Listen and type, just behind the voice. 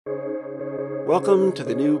Welcome to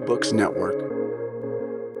the New Books Network.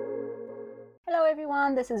 Hello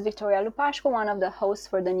everyone, this is Victoria Lupashko, one of the hosts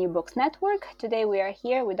for the New Books Network. Today we are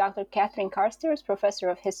here with Dr. Catherine Carstairs, Professor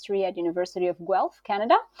of History at University of Guelph,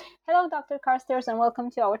 Canada. Hello Dr. Carstairs and welcome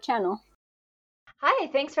to our channel. Hi,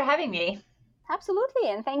 thanks for having me. Absolutely,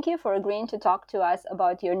 and thank you for agreeing to talk to us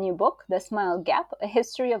about your new book, The Smile Gap, A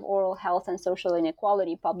History of Oral Health and Social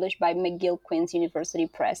Inequality, published by McGill-Queen's University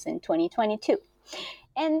Press in 2022.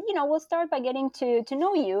 And, we'll start by getting to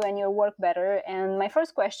know you and your work better. And my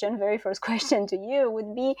very first question to you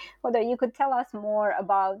would be whether you could tell us more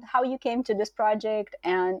about how you came to this project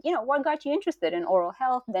and, what got you interested in oral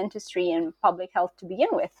health, dentistry, and public health to begin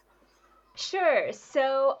with. Sure.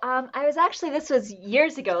 So this was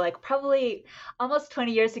years ago, like probably almost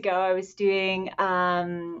 20 years ago, I was doing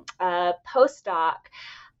a postdoc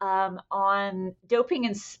on doping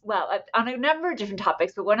on a number of different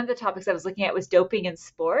topics, but one of the topics I was looking at was doping in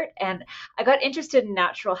sport. And I got interested in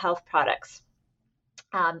natural health products.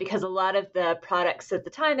 Because a lot of the products at the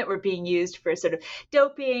time that were being used for sort of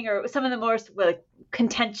doping, or some of the more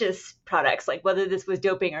contentious products, like whether this was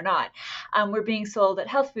doping or not, were being sold at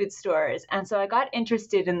health food stores. And so I got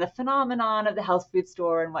interested in the phenomenon of the health food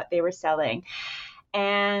store and what they were selling.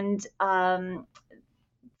 And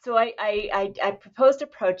so I proposed a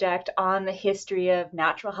project on the history of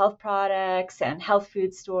natural health products and health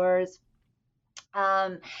food stores.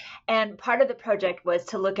 And part of the project was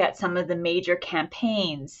to look at some of the major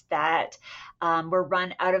campaigns that were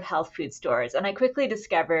run out of health food stores. And I quickly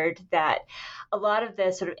discovered that a lot of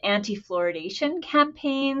the sort of anti-fluoridation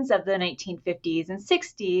campaigns of the 1950s and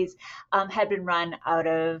 60s had been run out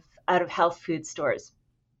of health food stores.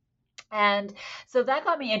 And so that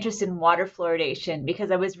got me interested in water fluoridation,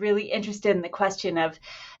 because I was really interested in the question of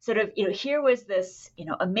sort of, here was this,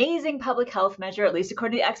 amazing public health measure, at least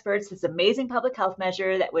according to experts, this amazing public health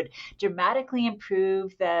measure that would dramatically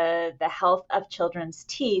improve the health of children's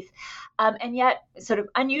teeth. And yet, sort of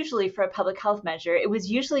unusually for a public health measure, it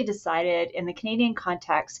was usually decided in the Canadian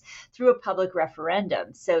context through a public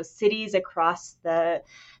referendum. So cities across the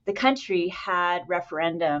country had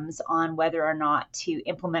referendums on whether or not to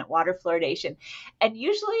implement water fluoridation. And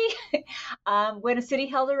usually when a city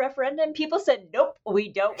held a referendum, people said, nope, we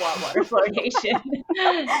don't want water fluoridation.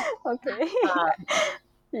 Okay.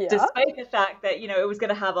 Yeah. Despite the fact that, it was going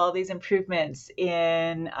to have all these improvements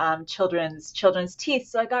in children's teeth.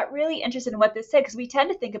 So I got really interested in what this said, because we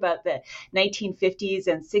tend to think about the 1950s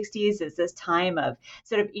and 60s as this time of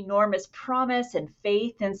sort of enormous promise and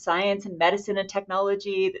faith in science and medicine and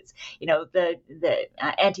technology. That's, the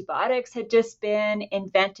antibiotics had just been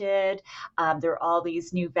invented. There are all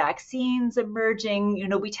these new vaccines emerging.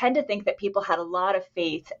 We tend to think that people had a lot of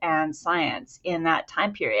faith and science in that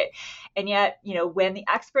time period. And yet, when the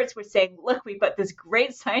experts were saying, look, we've got this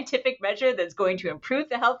great scientific measure that's going to improve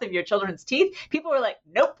the health of your children's teeth, people were like,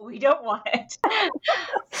 nope, we don't want it.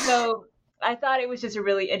 So I thought it was just a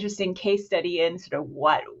really interesting case study in sort of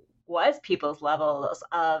what was people's levels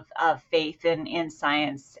of faith in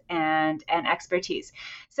science and expertise.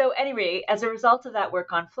 So anyway, as a result of that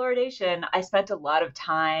work on fluoridation, I spent a lot of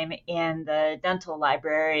time in the dental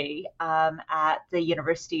library at the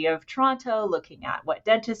University of Toronto, looking at what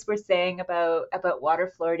dentists were saying about water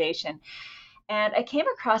fluoridation. And I came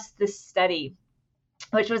across this study,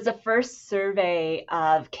 which was the first survey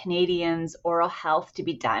of Canadians' oral health to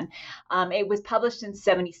be done. It was published in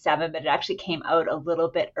 1977, but it actually came out a little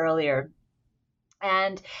bit earlier.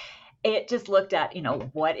 And it just looked at,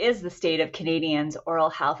 what is the state of Canadians' oral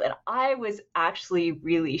health? And I was actually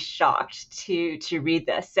really shocked to read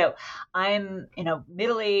this. So I'm,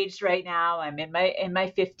 middle-aged right now. I'm in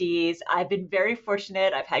my 50s. I've been very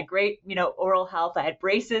fortunate. I've had great, oral health. I had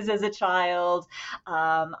braces as a child.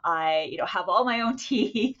 I, have all my own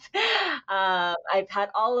teeth. I've had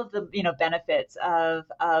all of the, benefits of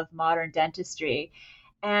modern dentistry.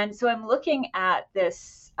 And so I'm looking at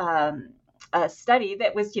this a study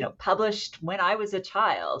that was, published when I was a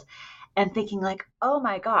child, and thinking like, oh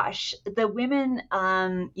my gosh, the women,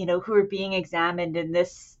 who are being examined in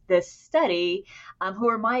this study, who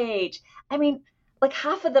are my age, I mean, like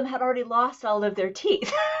half of them had already lost all of their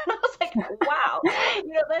teeth. And I was like, wow,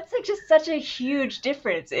 that's like just such a huge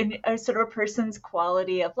difference in a sort of a person's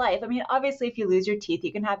quality of life. I mean, obviously, if you lose your teeth,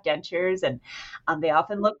 you can have dentures, and they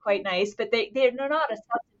often look quite nice, but they're not a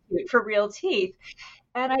substitute for real teeth.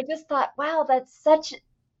 And I just thought, wow, that's such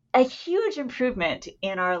a huge improvement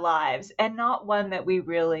in our lives, and not one that we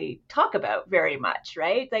really talk about very much,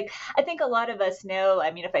 right? Like, I think a lot of us know,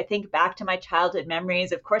 I mean, if I think back to my childhood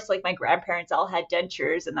memories, of course, like my grandparents all had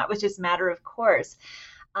dentures, and that was just a matter of course.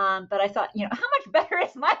 But I thought, how much better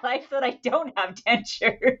is my life that I don't have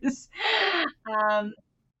dentures? um,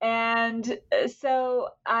 and so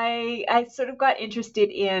I sort of got interested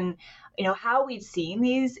in, how we'd seen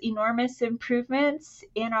these enormous improvements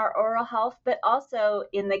in our oral health, but also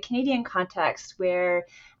in the Canadian context where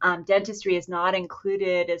dentistry is not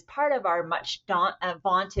included as part of our much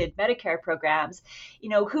vaunted Medicare programs,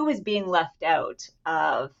 who is being left out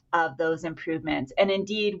of those improvements. And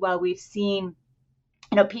indeed, while we've seen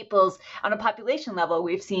people's on a population level,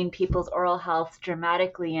 we've seen people's oral health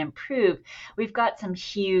dramatically improve. We've got some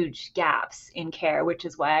huge gaps in care, which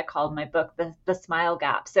is why I called my book the Smile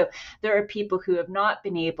Gap. So there are people who have not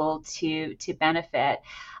been able to benefit.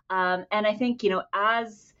 And I think,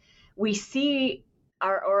 as we see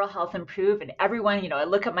our oral health improve, and everyone, I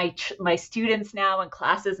look at my students now in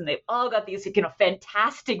classes, and they've all got these,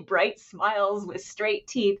 fantastic bright smiles with straight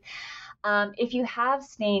teeth. If you have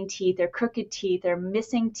stained teeth or crooked teeth or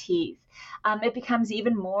missing teeth, it becomes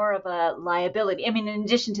even more of a liability. I mean, in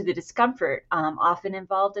addition to the discomfort often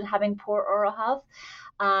involved in having poor oral health,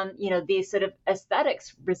 these sort of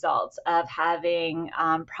aesthetics results of having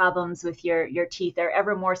problems with your teeth are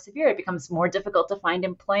ever more severe. It becomes more difficult to find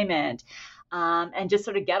employment. And just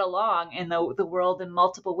sort of get along in the world in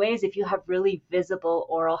multiple ways if you have really visible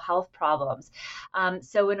oral health problems.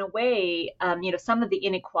 So in a way, some of the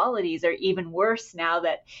inequalities are even worse now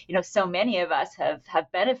that, so many of us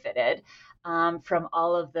have benefited from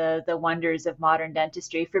all of the wonders of modern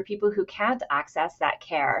dentistry. For people who can't access that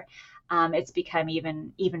care, it's become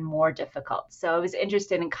even more difficult. So I was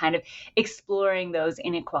interested in kind of exploring those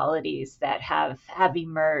inequalities that have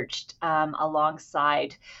emerged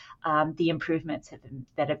alongside the improvements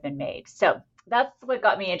that have been made. So that's what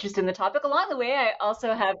got me interested in the topic. Along the way, I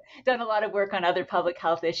also have done a lot of work on other public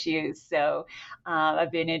health issues. So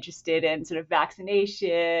I've been interested in sort of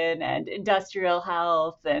vaccination and industrial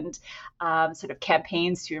health and sort of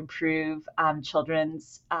campaigns to improve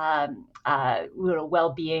children's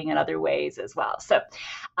well-being in other ways as well. So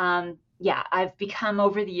I've become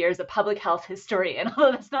over the years a public health historian,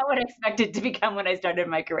 although that's not what I expected to become when I started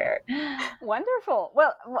my career. Wonderful.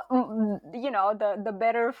 Well, the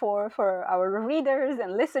better for our readers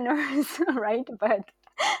and listeners, right? But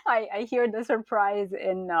I hear the surprise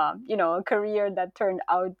in a career that turned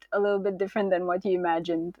out a little bit different than what you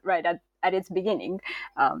imagined right at its beginning,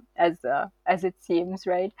 as it seems,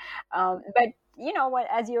 right? But what,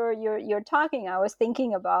 as you're talking, I was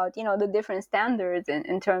thinking about the different standards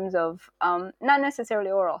in terms of not necessarily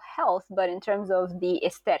oral health, but in terms of the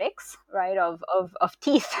aesthetics, right, of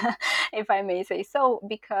teeth, if I may say so,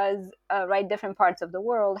 because different parts of the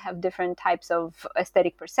world have different types of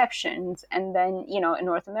aesthetic perceptions, and then in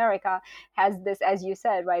North America has this, as you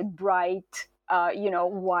said, right, bright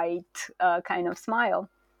white kind of smile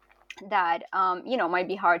that might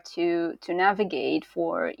be hard to navigate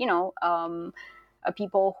for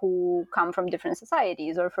people who come from different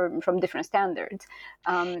societies or from different standards.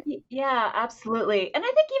 Yeah, absolutely. And I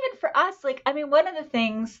think even for us, one of the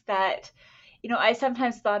things that I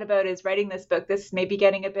sometimes thought about is writing this book. This may be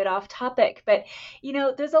getting a bit off topic, but,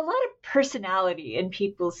 there's a lot of personality in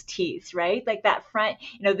people's teeth, right? Like that front,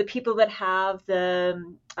 the people that have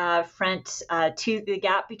the front tooth, the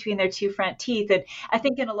gap between their two front teeth. And I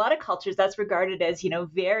think in a lot of cultures, that's regarded as,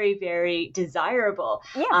 very, very desirable.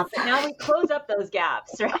 Yes. But now we close up those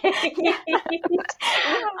gaps, right?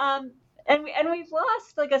 And we've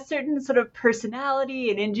lost a certain sort of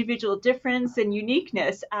personality and individual difference and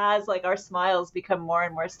uniqueness as our smiles become more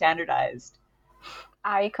and more standardized.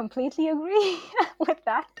 I completely agree with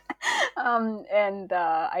that. And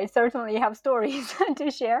I certainly have stories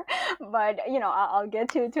to share, but, I'll get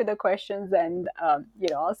to the questions and,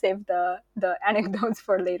 I'll save the anecdotes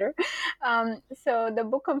for later. So the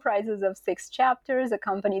book comprises of 6 chapters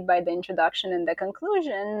accompanied by the introduction and the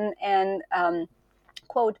conclusion, and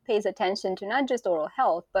quote, pays attention to not just oral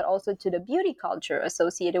health, but also to the beauty culture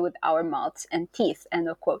associated with our mouths and teeth, end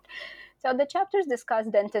of quote. So the chapters discuss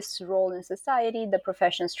dentists' role in society, the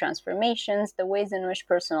profession's transformations, the ways in which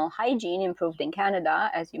personal hygiene improved in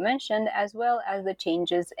Canada, as you mentioned, as well as the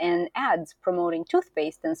changes in ads promoting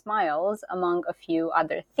toothpaste and smiles, among a few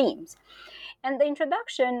other themes. And the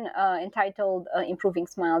introduction, entitled Improving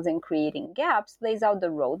Smiles and Creating Gaps, lays out the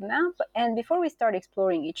roadmap. And before we start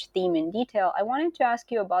exploring each theme in detail, I wanted to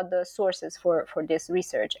ask you about the sources for this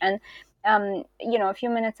research. And, a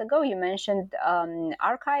few minutes ago, you mentioned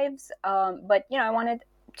archives, but, I wanted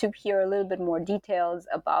to hear a little bit more details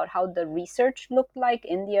about how the research looked like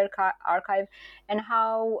in the archive, and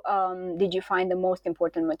how did you find the most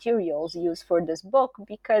important materials used for this book?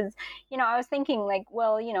 Because, I was thinking like,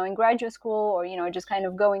 well, in graduate school or, just kind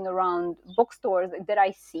of going around bookstores, did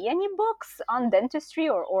I see any books on dentistry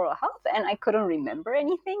or oral health? And I couldn't remember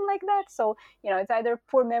anything like that. So, it's either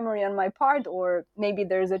poor memory on my part or maybe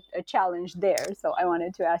there's a challenge there. So I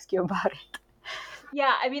wanted to ask you about it.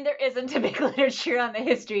 Yeah, I mean, there isn't a big literature on the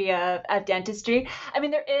history of dentistry. I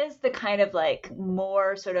mean, there is the kind of like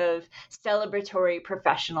more sort of celebratory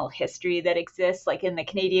professional history that exists. Like in the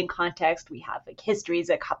Canadian context, we have like histories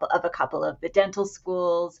a couple of the dental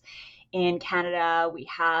schools in Canada. We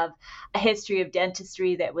have a history of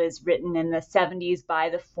dentistry that was written in the 70s by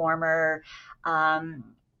the former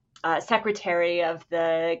secretary of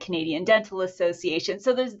the Canadian Dental Association.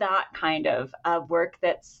 So there's that kind of work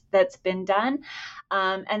that's been done.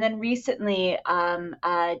 And then recently,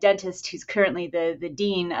 a dentist who's currently the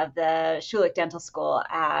dean of the Schulich Dental School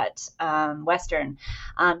at Western,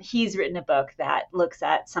 he's written a book that looks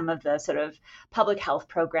at some of the sort of public health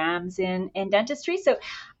programs in dentistry. So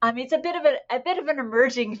it's a bit of an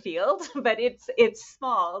emerging field, but it's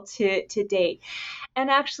small to date.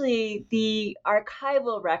 And actually, the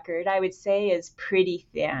archival record, I would say, is pretty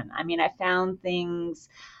thin. I mean, I found things,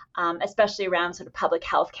 especially around sort of public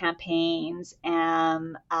health campaigns,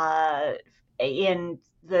 and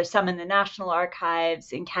there's some in the National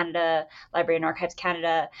Archives in Canada, Library and Archives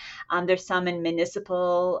Canada. There's some in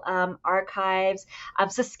municipal archives.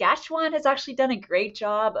 Saskatchewan has actually done a great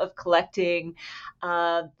job of collecting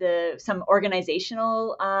some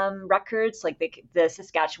organizational records, like the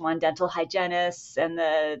Saskatchewan dental hygienists and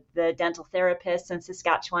the dental therapists in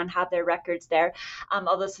Saskatchewan have their records there.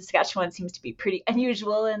 Although Saskatchewan seems to be pretty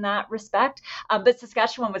unusual in that respect. But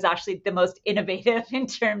Saskatchewan was actually the most innovative in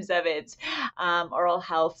terms of its oral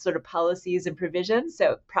health sort of policies and provisions.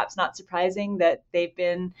 So perhaps not surprising that they've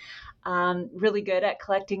been really good at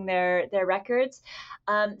collecting their records.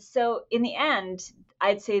 So in the end,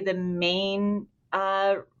 I'd say the main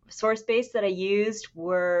source base that I used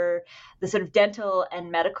were the sort of dental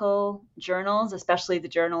and medical journals, especially the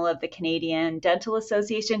Journal of the Canadian Dental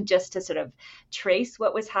Association, just to sort of trace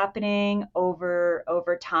what was happening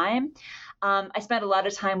over time. I spent a lot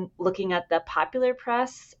of time looking at the popular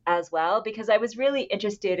press as well, because I was really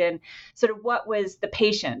interested in sort of what was the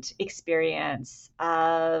patient experience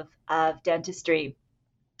of dentistry.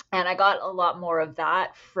 And I got a lot more of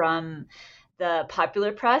that from the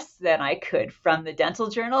popular press than I could from the dental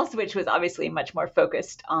journals, which was obviously much more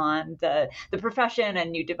focused on the profession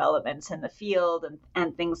and new developments in the field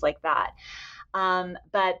and things like that.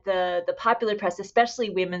 But the popular press,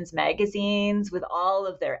 especially women's magazines with all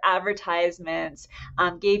of their advertisements,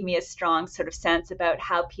 gave me a strong sort of sense about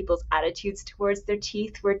how people's attitudes towards their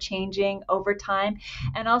teeth were changing over time,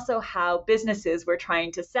 and also how businesses were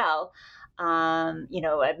trying to sell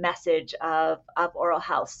a message of oral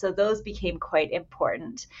health. So those became quite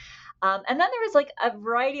important. And then there was like a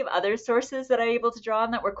variety of other sources that I was able to draw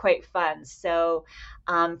on that were quite fun. So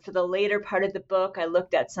for the later part of the book, I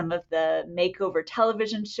looked at some of the makeover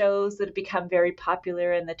television shows that have become very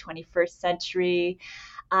popular in the 21st century.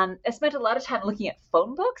 I spent a lot of time looking at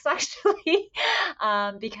phone books, actually,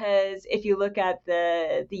 because if you look at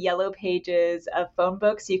the yellow pages of phone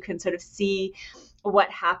books, you can sort of see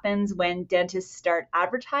what happens when dentists start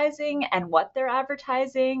advertising and what they're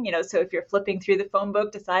advertising. So if you're flipping through the phone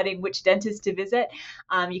book, deciding which dentist to visit,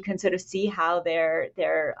 you can sort of see how they're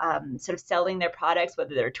sort of selling their products,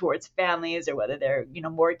 whether they're towards families or whether they're,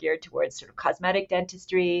 more geared towards sort of cosmetic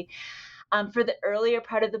dentistry. For the earlier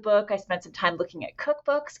part of the book, I spent some time looking at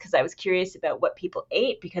cookbooks because I was curious about what people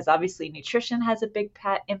ate, because obviously nutrition has a big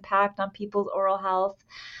impact on people's oral health.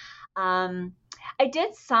 I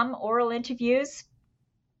did some oral interviews.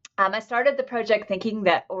 I started the project thinking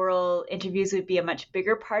that oral interviews would be a much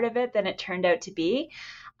bigger part of it than it turned out to be.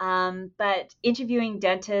 But interviewing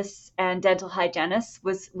dentists and dental hygienists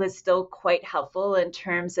was still quite helpful in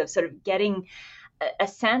terms of sort of getting a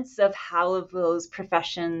sense of how those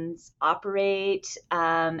professions operate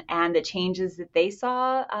and the changes that they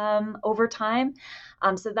saw over time.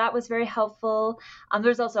 So that was very helpful.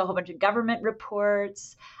 There's also a whole bunch of government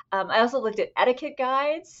reports. I also looked at etiquette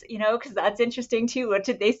guides, because that's interesting too. What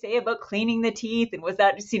did they say about cleaning the teeth? And was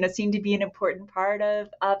that, seemed to be an important part of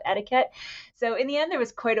etiquette? So in the end, there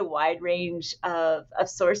was quite a wide range of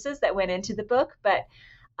sources that went into the book, but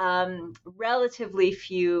relatively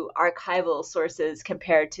few archival sources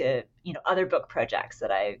compared to, other book projects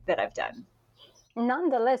that I've done.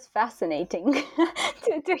 nonetheless fascinating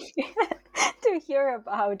to hear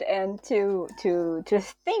about, and to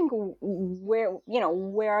think where,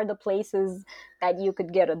 where are the places that you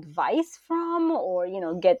could get advice from, or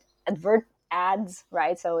get ads,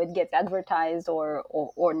 right? So it gets advertised or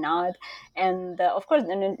not. And of course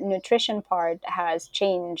the nutrition part has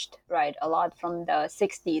changed, right, a lot from the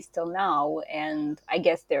 60s till now. And I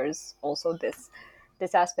guess there's also this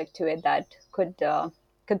aspect to it that could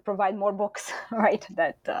provide more books, right,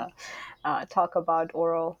 that talk about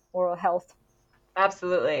oral health.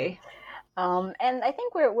 Absolutely. And I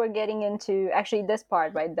think we're getting into actually this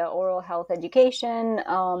part, right? The oral health education,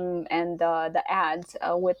 and the ads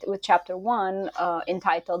with chapter 1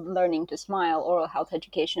 entitled "Learning to Smile: Oral Health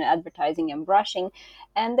Education, Advertising, and Brushing."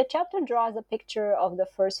 And the chapter draws a picture of the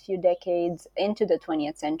first few decades into the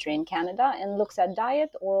 20th century in Canada and looks at diet,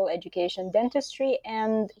 oral education, dentistry,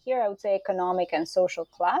 and here I would say economic and social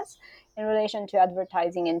class in relation to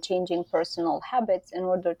advertising and changing personal habits in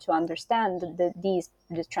order to understand these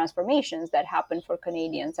transformations that happened for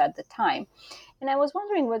Canadians at the time. And I was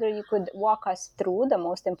wondering whether you could walk us through the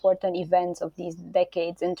most important events of these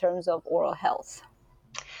decades in terms of oral health.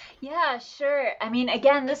 Yeah, sure. I mean,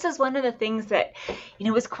 again, this is one of the things that,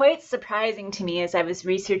 was quite surprising to me as I was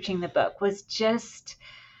researching the book, was just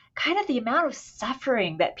kind of the amount of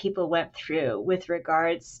suffering that people went through with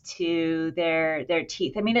regards to their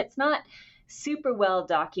teeth. I mean, it's not super well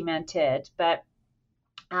documented, but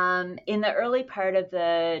in the early part of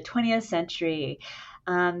the 20th century,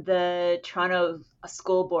 the Toronto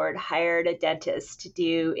School Board hired a dentist to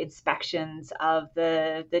do inspections of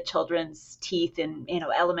the children's teeth in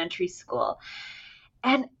elementary school.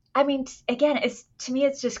 And I mean, again, to me,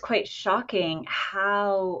 it's just quite shocking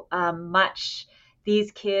how much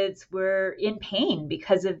these kids were in pain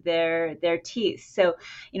because of their teeth. So,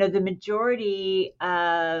 the majority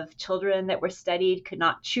of children that were studied could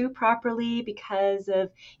not chew properly because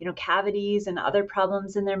of, cavities and other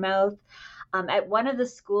problems in their mouth. At one of the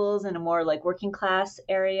schools in a more like working class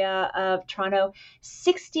area of Toronto,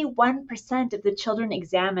 61% of the children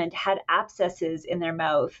examined had abscesses in their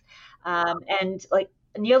mouth. And like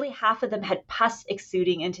nearly half of them had pus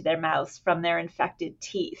exuding into their mouths from their infected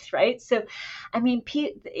teeth, right? So, I mean,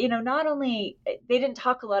 not only, they didn't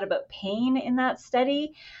talk a lot about pain in that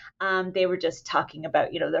study, they were just talking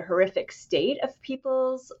about, the horrific state of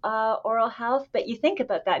people's oral health. But you think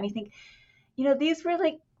about that and you think, these were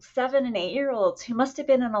like 7 and 8-year-olds who must have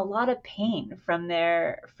been in a lot of pain from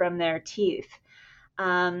their teeth.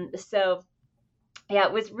 So yeah,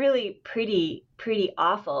 it was really pretty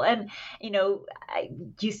awful. And,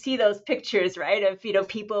 you see those pictures, right, of,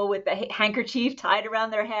 people with the handkerchief tied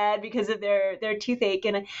around their head because of their toothache.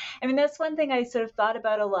 And I mean, that's one thing I sort of thought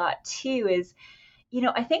about a lot too, is,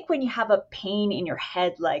 I think when you have a pain in your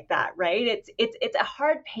head like that, right, it's a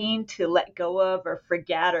hard pain to let go of or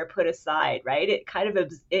forget or put aside, right? It kind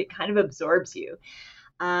of absorbs you.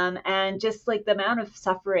 And just like the amount of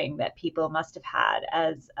suffering that people must have had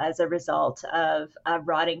as a result of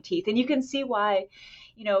rotting teeth. And you can see why,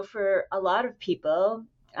 for a lot of people,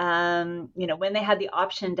 when they had the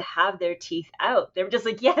option to have their teeth out, they were just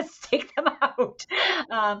like, yes, take them out.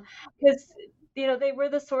 Because, they were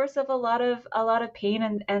the source of a lot of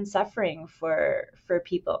pain and suffering for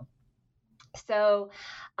people. So,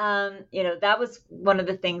 that was one of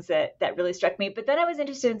the things that really struck me. But then I was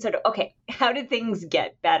interested in sort of, okay, how did things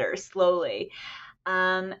get better slowly?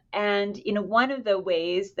 And, one of the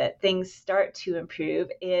ways that things start to improve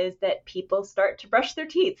is that people start to brush their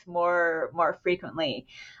teeth more frequently.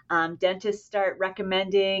 Dentists start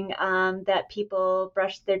recommending that people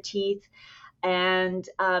brush their teeth. And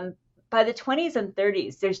by the 20s and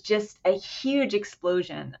 30s, there's just a huge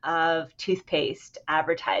explosion of toothpaste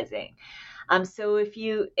advertising. So if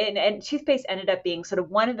and toothpaste ended up being sort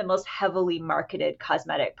of one of the most heavily marketed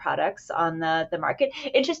cosmetic products on the market.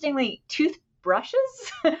 Interestingly,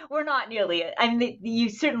 toothbrushes were not nearly, I mean, you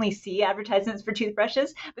certainly see advertisements for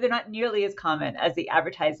toothbrushes, but they're not nearly as common as the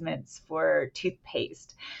advertisements for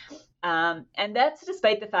toothpaste. And that's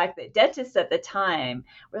despite the fact that dentists at the time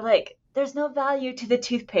were like, there's no value to the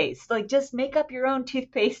toothpaste. Like, just make up your own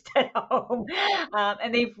toothpaste at home.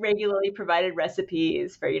 And they've regularly provided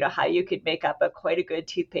recipes for, how you could make up quite a good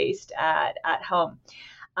toothpaste at home.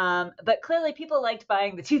 But clearly people liked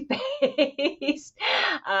buying the toothpaste.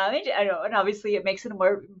 I don't know, and obviously it makes it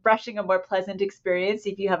brushing a more pleasant experience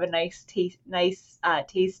if you have a nice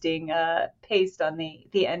tasting paste on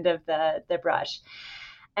the end of the brush.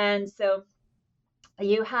 And so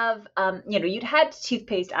you have, you'd had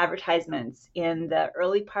toothpaste advertisements in the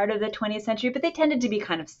early part of the 20th century, but they tended to be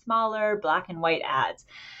kind of smaller black and white ads.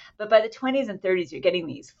 But by the 20s and 30s, you're getting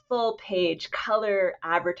these full page color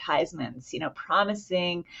advertisements,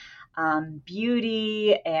 promising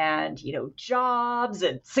beauty and, jobs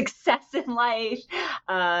and success in life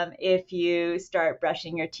if you start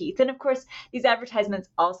brushing your teeth. And of course, these advertisements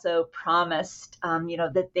also promised,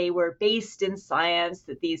 that they were based in science,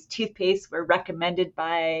 that these toothpastes were recommended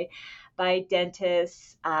by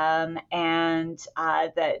dentists, and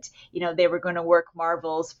that, they were going to work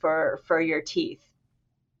marvels for your teeth.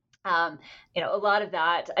 A lot of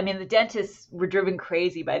that, the dentists were driven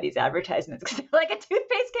crazy by these advertisements because they're like, a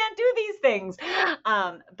toothpaste can't do these things.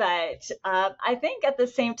 But I think at the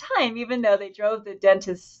same time, even though they drove the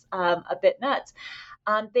dentists a bit nuts,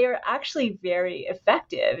 they are actually very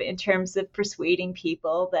effective in terms of persuading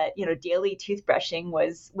people that, daily toothbrushing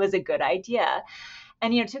was a good idea.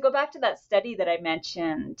 And, to go back to that study that I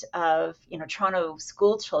mentioned of, Toronto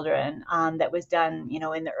school children that was done,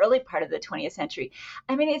 in the early part of the 20th century,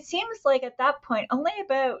 it seems like at that point, only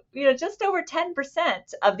about, just over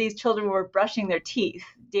 10% of these children were brushing their teeth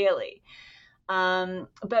daily.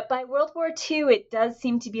 But by World War II, it does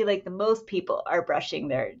seem to be like the most people are brushing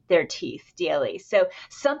their teeth daily. So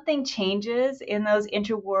something changes in those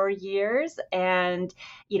interwar years. And,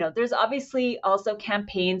 there's obviously also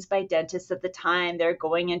campaigns by dentists at the time. They're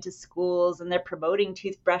going into schools and they're promoting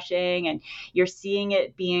toothbrushing, and you're seeing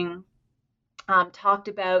it being talked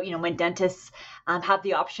about, when dentists have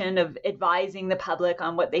the option of advising the public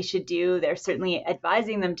on what they should do. They're certainly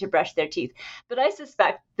advising them to brush their teeth. But I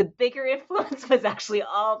suspect the bigger influence was actually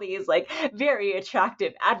all these very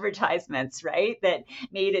attractive advertisements, right? That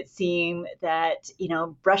made it seem that,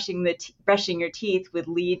 brushing your teeth would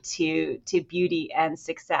lead to beauty and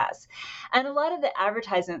success. And a lot of the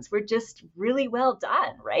advertisements were just really well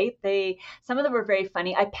done, right? Some of them were very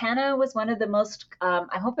funny. Ipana was one of the most, I'm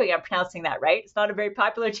hoping I'm pronouncing that right. It's not a very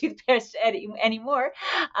popular toothpaste anymore,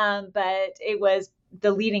 but it was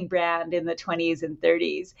the leading brand in the 20s and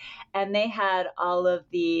 30s. And they had all of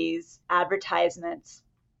these advertisements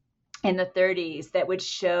in the 30s that would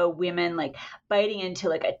show women biting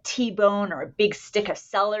into a T-bone or a big stick of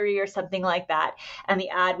celery or something like that. And the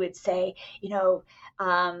ad would say,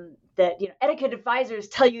 that etiquette advisors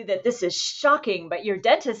tell you that this is shocking, but your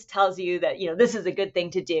dentist tells you that this is a good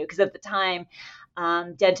thing to do. Because at the time,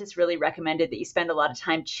 dentists really recommended that you spend a lot of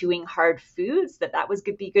time chewing hard foods, that was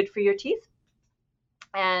be good for your teeth.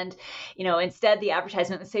 And, instead the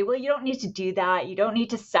advertisement would say, well, you don't need to do that. You don't need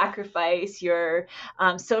to sacrifice your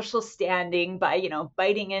social standing by,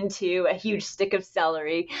 biting into a huge stick of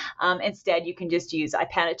celery. Instead, you can just use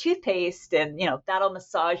Ipana toothpaste and, that'll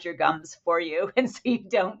massage your gums for you. And so you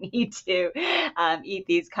don't need to eat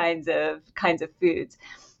these kinds of foods.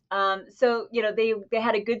 So, they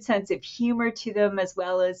had a good sense of humor to them, as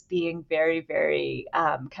well as being very, very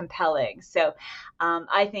compelling. So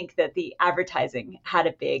I think that the advertising had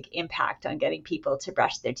a big impact on getting people to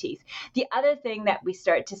brush their teeth. The other thing that we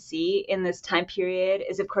start to see in this time period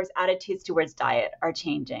is, of course, attitudes towards diet are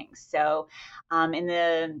changing. So in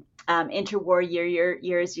the interwar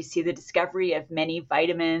years, you see the discovery of many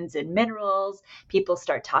vitamins and minerals. People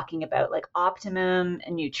start talking about optimum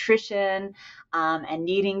nutrition and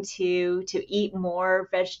needing to eat more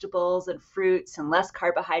vegetables and fruits and less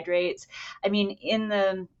carbohydrates. In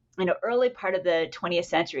the early part of the 20th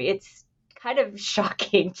century, it's kind of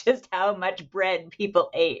shocking just how much bread people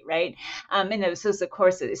ate, right? And this was, of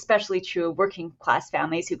course, especially true of working class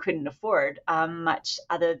families who couldn't afford much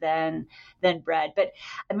other than bread. But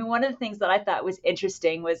one of the things that I thought was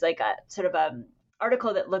interesting was a sort of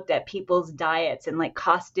article that looked at people's diets and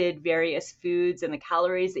costed various foods and the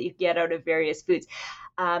calories that you get out of various foods.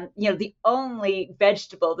 The only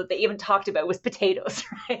vegetable that they even talked about was potatoes,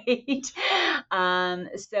 right?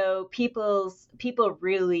 So people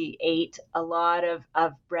really ate a lot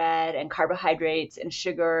of bread and carbohydrates and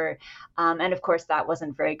sugar. And of course, that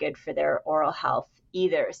wasn't very good for their oral health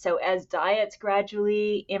either. So as diets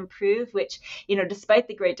gradually improve, which, despite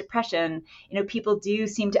the Great Depression, people do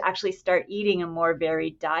seem to actually start eating a more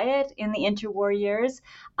varied diet in the interwar years,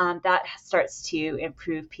 that starts to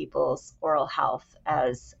improve people's oral health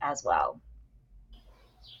as well.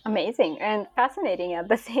 Amazing and fascinating at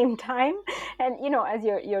the same time. And as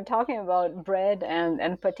you're talking about bread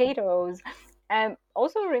and potatoes, and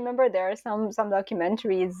also remember there are some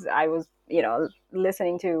documentaries I was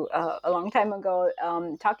listening to a long time ago,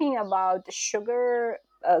 talking about sugar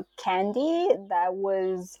candy that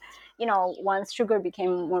was, once sugar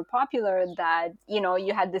became more popular, that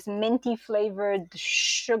you had this minty flavored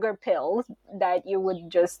sugar pills that you would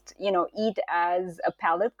just eat as a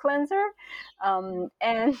palate cleanser,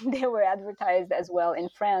 and they were advertised as well in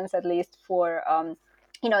France, at least for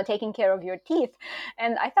taking care of your teeth.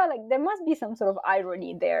 And I thought, like, there must be some sort of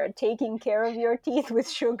irony there. Taking care of your teeth with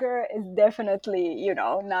sugar is definitely,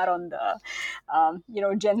 not on the,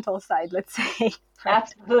 gentle side, let's say.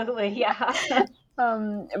 Absolutely, yeah.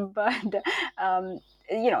 But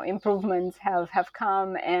improvements have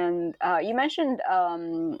come, and you mentioned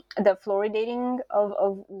the fluoridating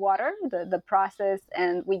of water, the process,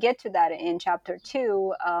 and we get to that in chapter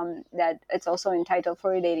 2. That it's also entitled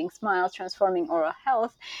 "Fluoridating Smiles: Transforming Oral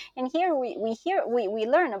Health," and here we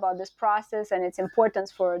learn about this process and its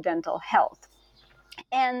importance for dental health.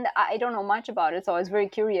 And I don't know much about it, so I was very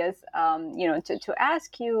curious, to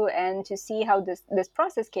ask you and to see how this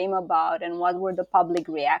process came about and what were the public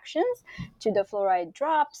reactions to the fluoride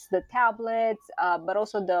drops, the tablets, but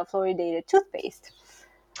also the fluoridated toothpaste.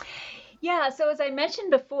 Yeah, so as I mentioned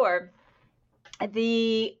before,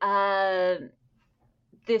 the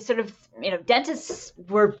sort of, dentists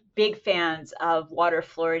were big fans of water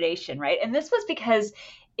fluoridation, right? And this was because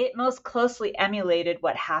it most closely emulated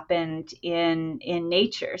what happened in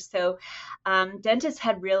nature. So dentists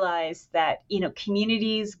had realized that,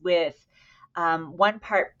 communities with 1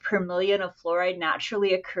 part per million of fluoride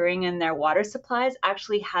naturally occurring in their water supplies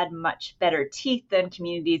actually had much better teeth than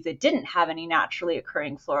communities that didn't have any naturally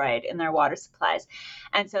occurring fluoride in their water supplies.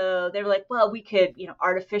 And so they were like, well, we could,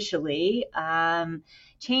 artificially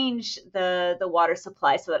change the water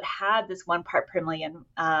supply so it had this 1 part per million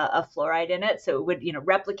of fluoride in it, so it would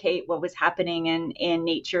replicate what was happening in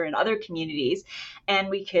nature in other communities, and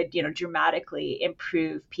we could dramatically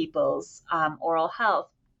improve people's oral health.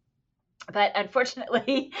 But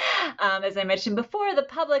unfortunately, as I mentioned before, the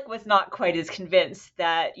public was not quite as convinced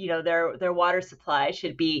that their water supply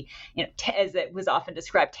should be, as it was often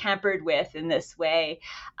described, tampered with in this way.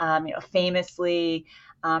 Famously,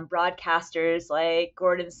 broadcasters like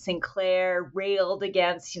Gordon Sinclair railed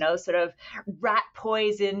against, sort of rat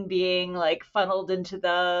poison being like funneled into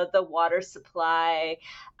the water supply.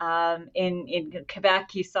 In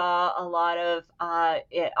Quebec, you saw a lot of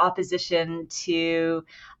opposition to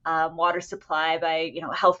water supply by,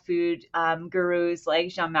 health food gurus like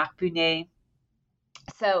Jean-Marc Brunet.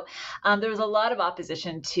 So there was a lot of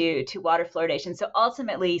opposition to water fluoridation. So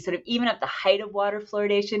ultimately, sort of even at the height of water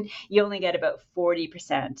fluoridation, you only get about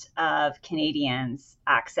 40% of Canadians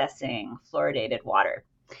accessing fluoridated water.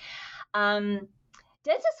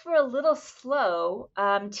 Dentists were a little slow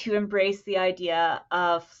to embrace the idea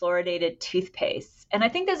of fluoridated toothpaste. And I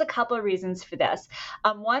think there's a couple of reasons for this.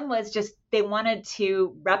 One was just they wanted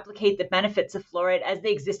to replicate the benefits of fluoride as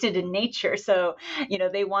they existed in nature. So,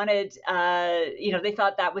 they wanted, they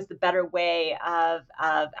thought that was the better way of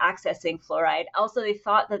accessing fluoride. Also, they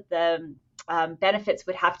thought that the benefits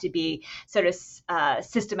would have to be sort of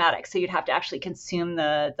systematic. So you'd have to actually consume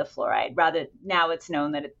the fluoride. Rather, now it's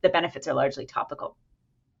known that the benefits are largely topical.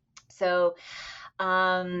 So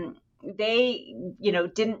they,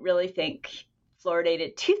 didn't really think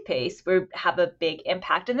fluoridated toothpaste would have a big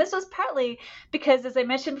impact. And this was partly because, as I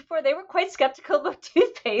mentioned before, they were quite skeptical about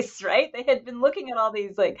toothpaste, right? They had been looking at all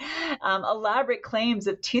these elaborate claims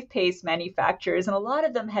of toothpaste manufacturers, and a lot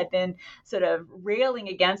of them had been sort of railing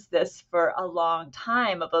against this for a long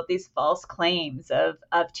time about these false claims of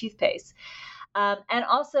toothpaste. And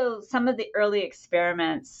also, some of the early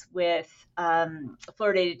experiments with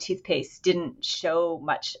fluoridated toothpaste didn't show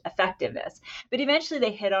much effectiveness. But eventually, they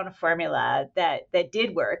hit on a formula that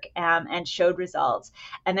did work and showed results.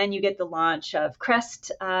 And then you get the launch of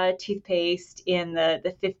Crest toothpaste in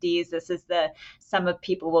the 50s. This is some of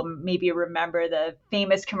people will maybe remember the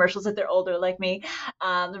famous commercials if they're older like me.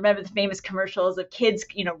 Remember the famous commercials of kids,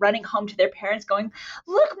 running home to their parents going,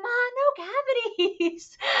 "Look, Ma, no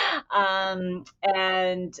cavities."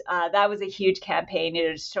 And that was a huge campaign.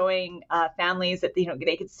 It was showing families that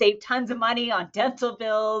they could save tons of money on dental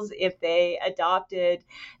bills if they adopted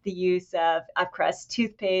the use of Crest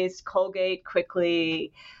toothpaste. Colgate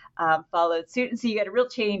quickly followed suit, and so you got a real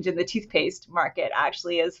change in the toothpaste market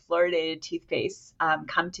actually as fluoridated toothpaste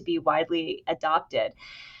come to be widely adopted.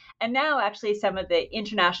 And now, actually, some of the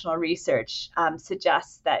international research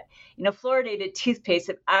suggests that, fluoridated toothpaste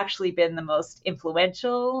have actually been the most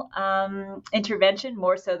influential intervention,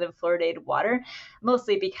 more so than fluoridated water,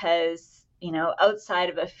 mostly because, outside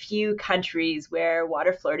of a few countries where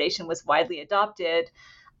water fluoridation was widely adopted,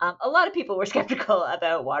 a lot of people were skeptical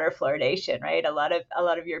about water fluoridation, right? A lot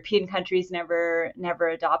of European countries never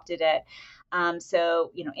adopted it.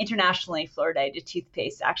 So, internationally, fluoridated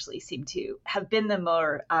toothpaste actually seem to have been the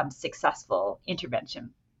more successful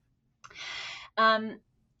intervention.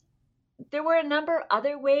 There were a number of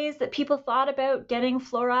other ways that people thought about getting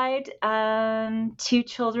fluoride to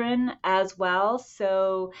children as well.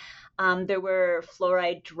 So there were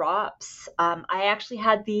fluoride drops. I actually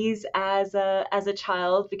had these as a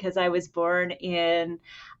child because I was born in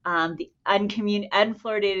the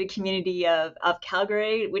unfluoridated community of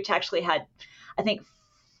Calgary, which actually had, I think,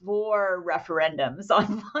 4 referendums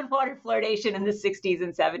on water fluoridation in the 60s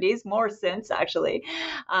and 70s, more since actually.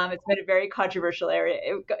 It's been a very controversial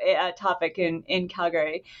topic in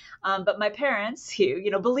Calgary. But my parents, who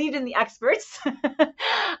believed in the experts,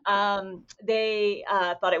 they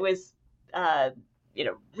thought it was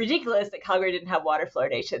ridiculous that Calgary didn't have water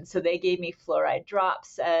fluoridation. So they gave me fluoride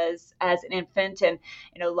drops as an infant, and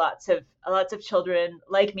lots of children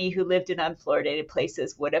like me who lived in unfluoridated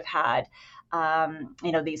places would have had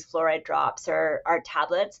these fluoride drops or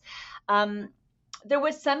tablets. There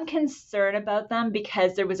was some concern about them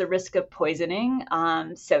because there was a risk of poisoning.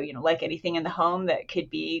 So, like anything in the home that could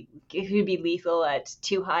be lethal at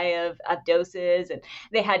too high of doses, and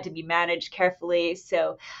they had to be managed carefully.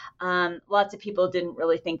 So lots of people didn't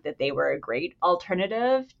really think that they were a great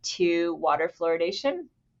alternative to water fluoridation.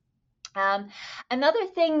 Another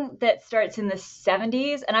thing that starts in the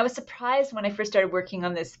 70s, and I was surprised when I first started working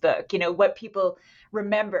on this book, what people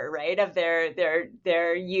remember, right, of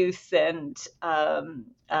their youth and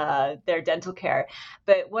their dental care.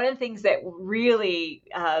 But one of the things that really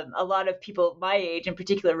a lot of people my age in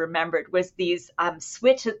particular remembered was these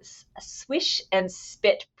swish and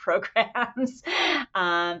spit programs.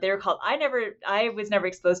 They were called, I was never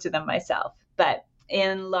exposed to them myself, but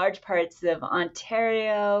in large parts of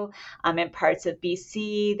Ontario, in parts of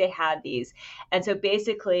BC, they had these. And so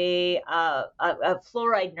basically a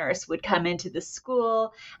fluoride nurse would come into the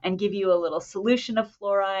school and give you a little solution of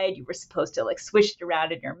fluoride. You were supposed to swish it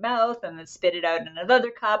around in your mouth and then spit it out in another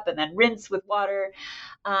cup and then rinse with water.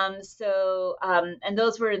 And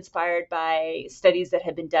those were inspired by studies that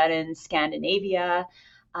had been done in Scandinavia.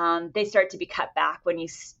 They start to be cut back when you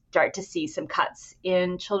start to see some cuts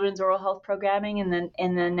in children's oral health programming in the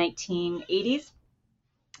 1980s.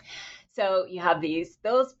 So you have these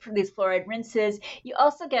fluoride rinses. You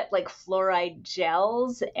also get fluoride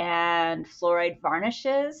gels and fluoride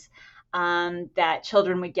varnishes that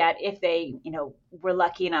children would get if they, were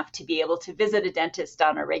lucky enough to be able to visit a dentist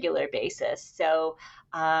on a regular basis. So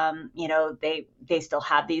they still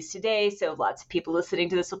have these today. So lots of people listening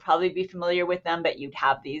to this will probably be familiar with them, but you'd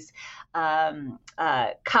have these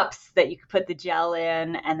cups that you could put the gel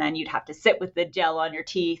in, and then you'd have to sit with the gel on your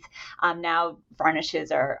teeth. Now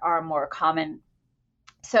varnishes are more common.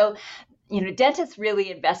 So dentists really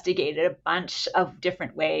investigated a bunch of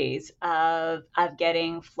different ways of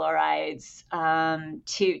getting fluorides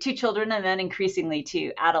to children, and then increasingly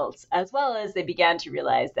to adults, as well as they began to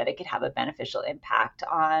realize that it could have a beneficial impact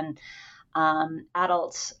on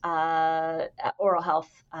adult oral health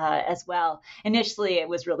as well. Initially, it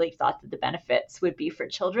was really thought that the benefits would be for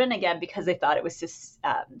children, again, because they thought it was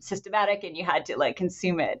systematic and you had to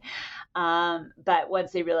consume it. But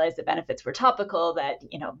once they realized the benefits were topical, that,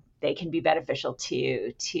 they can be beneficial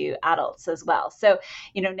to adults as well. So,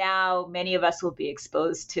 now many of us will be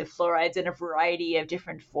exposed to fluorides in a variety of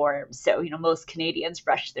different forms. So, most Canadians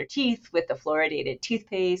brush their teeth with a fluoridated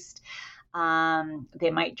toothpaste.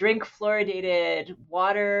 They might drink fluoridated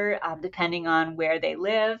water, depending on where they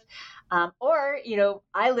live. Or,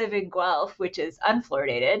 I live in Guelph, which is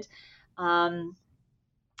unfluoridated.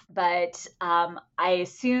 But I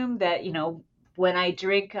assume that, when I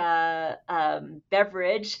drink a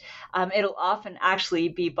beverage, it'll often actually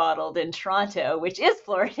be bottled in Toronto, which is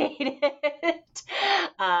fluoridated.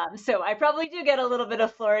 So I probably do get a little bit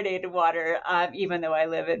of fluoridated water, even though I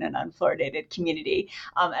live in an unfluoridated community,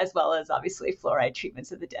 as well as obviously fluoride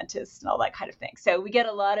treatments at the dentist and all that kind of thing. So we get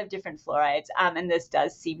a lot of different fluorides, and this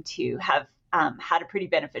does seem to have had a pretty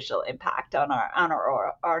beneficial impact on our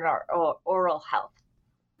oral health.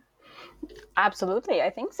 Absolutely,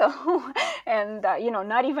 I think so. And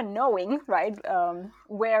not even knowing, right,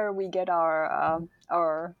 where we get our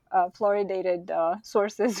fluoridated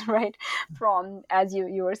sources, right, from, as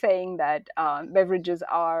you were saying, that beverages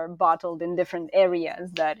are bottled in different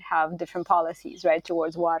areas that have different policies, right,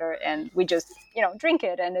 towards water, and we just drink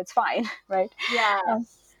it and it's fine, right? Yeah.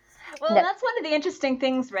 Well, that's one of the interesting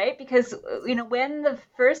things, right? Because, when the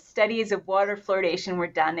first studies of water fluoridation were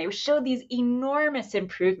done, they showed these enormous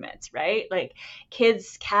improvements, right?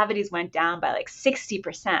 Kids' cavities went down by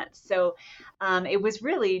 60%. So it was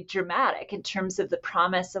really dramatic in terms of the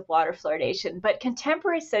promise of water fluoridation. But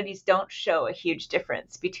contemporary studies don't show a huge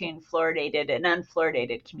difference between fluoridated and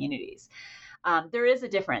unfluoridated communities. There is a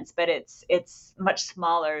difference, but it's much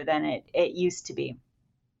smaller than it used to be.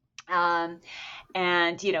 And,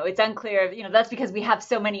 it's unclear, that's because we have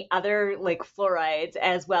so many other like fluorides,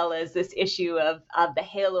 as well as this issue of the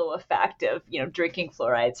halo effect of, drinking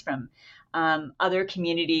fluorides from other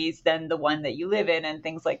communities than the one that you live in and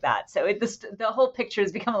things like that. So the whole picture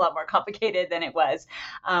has become a lot more complicated than it was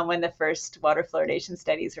when the first water fluoridation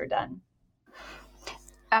studies were done.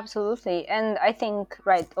 Absolutely. And I think,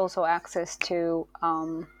 right, also access to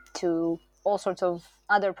all sorts of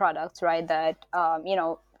other products, right, that,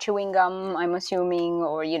 chewing gum, I'm assuming,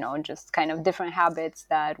 or, just kind of different habits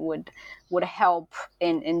that would help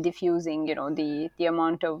in diffusing, the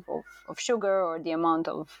amount of sugar or the amount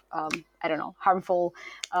of, I don't know, harmful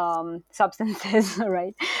substances,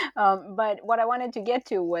 right? But what I wanted to get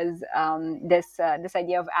to was this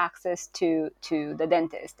idea of access to the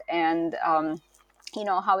dentist, and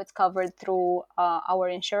how it's covered through our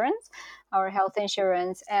insurance, our health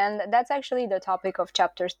insurance. And that's actually the topic of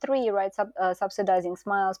chapter 3, right? Subsidizing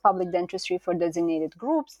smiles, public dentistry for designated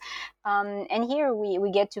groups. And here we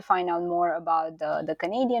get to find out more about the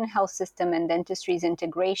Canadian health system and dentistry's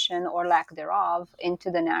integration or lack thereof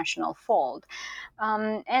into the national fold.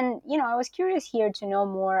 And, I was curious here to know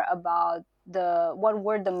more about what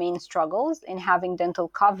were the main struggles in having dental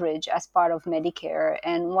coverage as part of Medicare,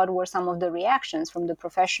 and what were some of the reactions from the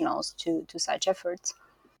professionals to such efforts?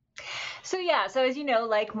 So as you know,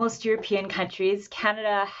 like most European countries,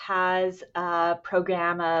 Canada has a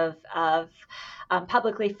program of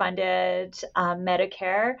publicly funded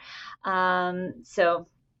Medicare.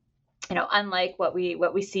 Unlike what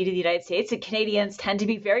we see to the United States, the Canadians tend to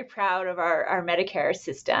be very proud of our Medicare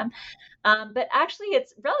system. But actually,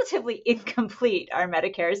 it's relatively incomplete, our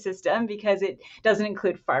Medicare system, because it doesn't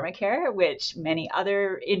include pharmacare, which many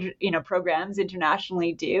other programs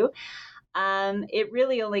internationally do. It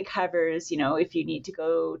really only covers, if you need to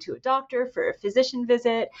go to a doctor for a physician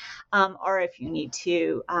visit, or if you need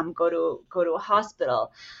to go to a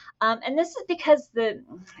hospital. And this is because the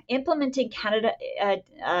implementing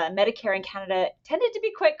Medicare in Canada tended to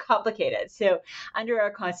be quite complicated. So under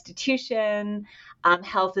our Constitution,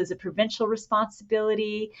 health is a provincial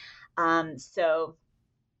responsibility. So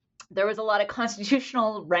there was a lot of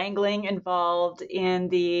constitutional wrangling involved in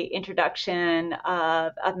the introduction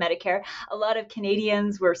of Medicare. A lot of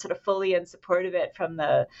Canadians were sort of fully in support of it from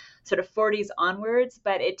the sort of 40s onwards,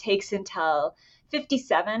 but it takes until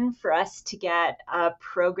 57 for us to get a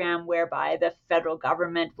program whereby the federal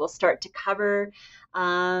government will start to cover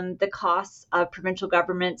the costs of provincial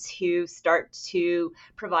governments who start to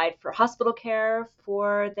provide for hospital care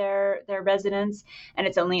for their residents. And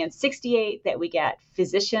it's only in 68 that we get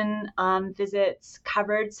physician visits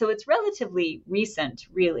covered. So it's relatively recent,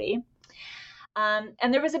 really.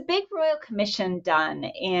 And there was a big royal commission done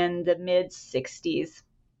in the mid 60s.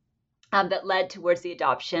 That led towards the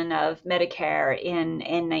adoption of Medicare in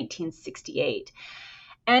 1968.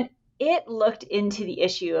 And it looked into the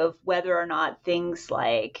issue of whether or not things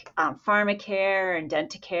like pharmacare and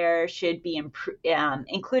dentacare should be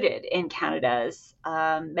included in Canada's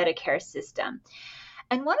Medicare system.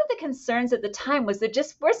 And one of the concerns at the time was there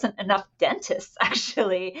just wasn't enough dentists,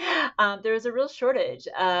 actually. There was a real shortage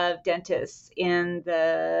of dentists in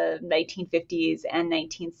the 1950s and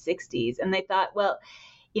 1960s. And they thought, well,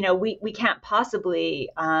 we can't possibly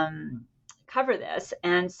cover this.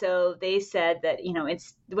 And so they said that,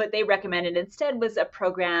 it's what they recommended instead was a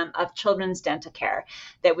program of children's dental care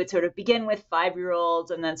that would sort of begin with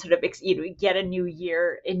 5-year-olds and then sort of, get a new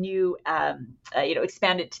year,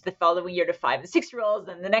 expand it to the following year to 5 and 6-year-olds,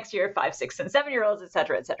 then the next year, 5, 6, and 7-year-olds, et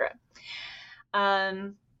cetera, et cetera.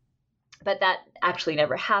 But that actually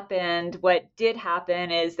never happened. What did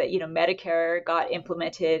happen is that, Medicare got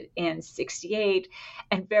implemented in 68,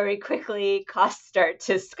 and very quickly costs start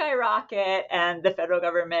to skyrocket, and the federal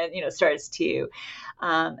government, starts to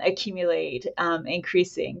accumulate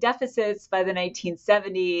increasing deficits by the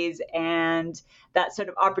 1970s, and that sort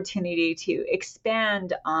of opportunity to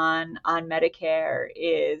expand on Medicare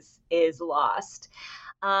is lost.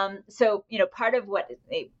 So, part of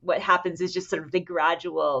what happens is just sort of the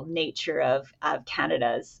gradual nature of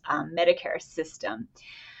Canada's Medicare system.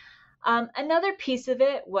 Another piece of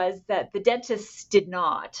it was that the dentists did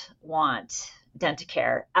not want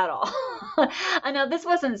dentacare at all. And now this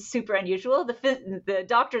wasn't super unusual. The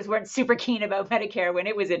doctors weren't super keen about Medicare when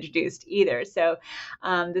it was introduced either. So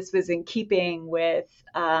this was in keeping with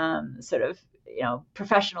sort of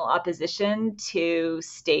professional opposition to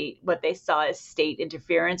what they saw as state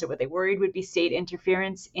interference, or what they worried would be state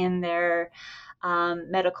interference in their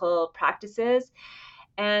medical practices.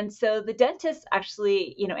 And so the dentists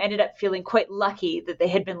actually, ended up feeling quite lucky that they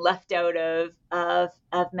had been left out of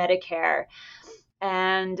Medicare.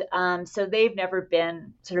 And so they've never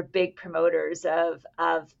been sort of big promoters of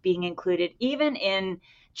being included, even in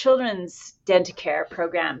children's dentacare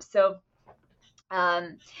programs. So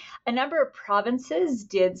a number of provinces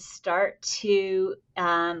did start to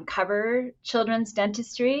cover children's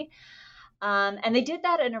dentistry. And they did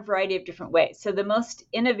that in a variety of different ways. So the most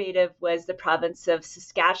innovative was the province of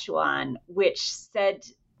Saskatchewan, which said,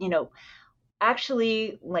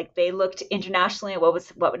 actually, like, they looked internationally at what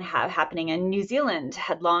was happening. And New Zealand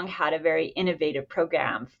had long had a very innovative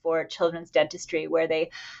program for children's dentistry, where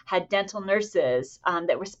they had dental nurses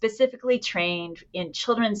that were specifically trained in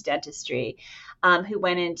children's dentistry, who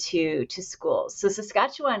went into schools. So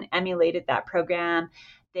Saskatchewan emulated that program.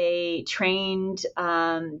 They trained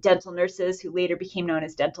dental nurses who later became known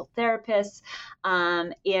as dental therapists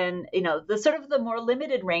in, the sort of the more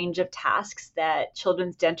limited range of tasks that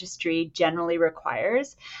children's dentistry generally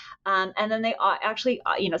requires. And then they actually,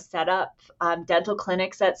 set up dental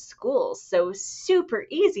clinics at schools. So super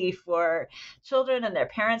easy for children and their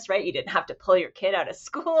parents, right? You didn't have to pull your kid out of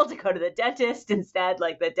school to go to the dentist. Instead,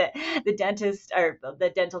 like the dentist or the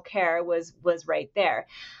dental care was right there.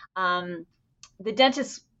 The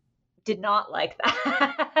dentists did not like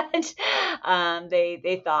that.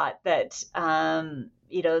 They thought that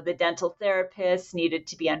the dental therapists needed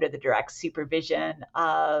to be under the direct supervision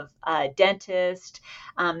of a dentist.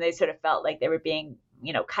 They sort of felt like they were being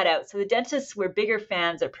cut out. So the dentists were bigger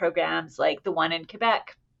fans of programs like the one in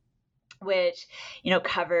Quebec, which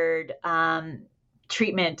covered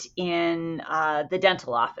treatment in the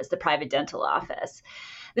dental office, the private dental office.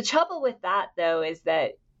 The trouble with that, though, is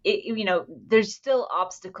that there's still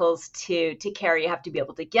obstacles to care. You have to be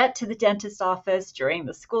able to get to the dentist office during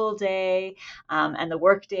the school day and the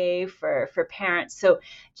work day for parents. So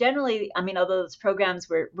generally, although those programs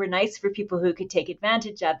were nice for people who could take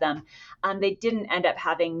advantage of them, they didn't end up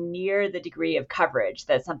having near the degree of coverage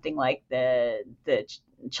that something like the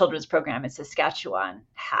children's program in Saskatchewan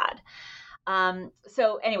had.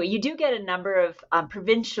 So anyway, you do get a number of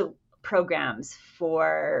provincial programs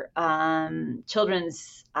for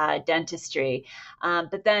children's dentistry,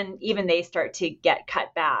 but then even they start to get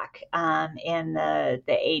cut back in the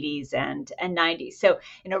 80s and 90s. So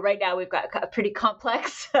right now we've got a pretty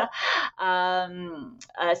complex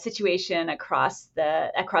situation across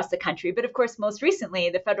the country. But of course, most recently,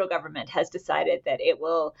 the federal government has decided that it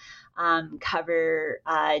will cover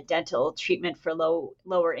dental treatment for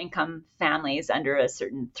lower income families under a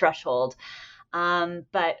certain threshold.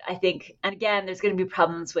 But I think, and again, there's going to be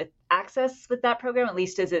problems with access with that program, at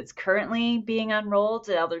least as it's currently being unrolled.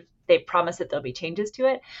 They promise that there'll be changes to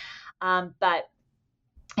it. But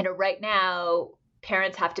right now,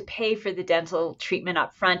 parents have to pay for the dental treatment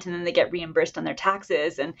up front, and then they get reimbursed on their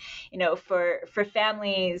taxes. And, for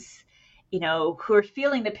families, who are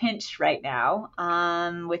feeling the pinch right now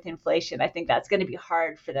with inflation, I think that's going to be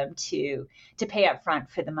hard for them to pay up front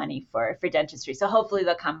for the money for dentistry. So hopefully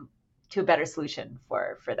they'll come to a better solution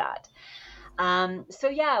for that. So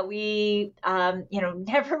yeah, we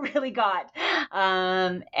never really got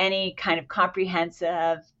any kind of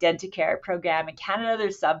comprehensive dentacare program in Canada.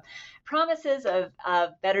 There's some promises of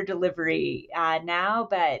better delivery now,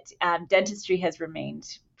 but dentistry has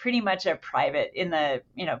remained pretty much private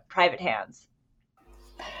hands.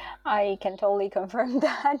 I can totally confirm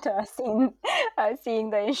that.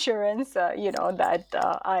 Seeing the insurance, that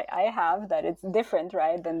I have, that it's different,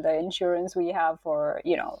 right, than the insurance we have for,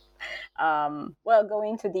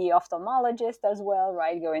 going to the ophthalmologist as well,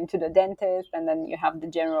 right, going to the dentist, and then you have the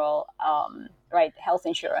general, health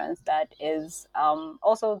insurance that is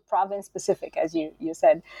also province specific, as you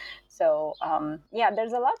said. So,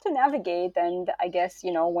 there's a lot to navigate. And I guess,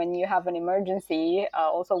 when you have an emergency,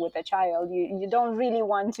 also with a child, you don't really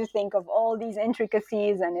want to think of all these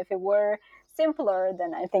intricacies. And if it were simpler,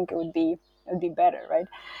 then I think it would be better, right?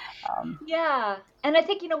 Yeah. And I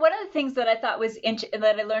think, one of the things that I thought was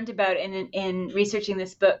that I learned about in researching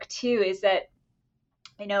this book too, is that,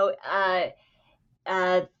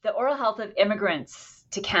 the oral health of immigrants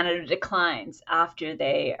to Canada declines after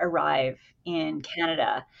they arrive in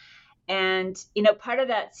Canada. And, part of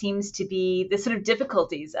that seems to be the sort of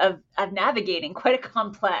difficulties of navigating quite a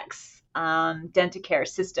complex dentacare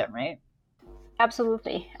system, right?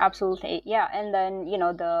 Absolutely. Yeah. And then,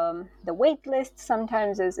 the wait list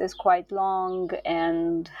sometimes is quite long,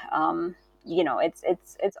 and,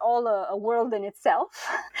 it's all a world in itself.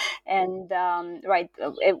 And,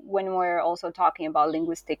 when we're also talking about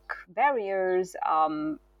linguistic barriers,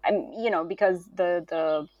 because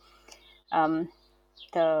the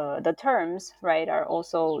terms, right, are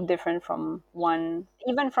also different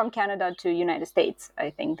even from Canada to United States. I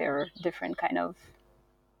think there are different kind of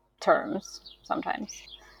terms sometimes.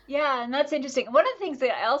 Yeah, and that's interesting. One of the things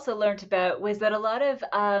that I also learned about was that a lot of,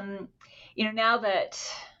 now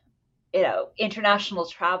that, international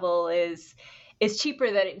travel is cheaper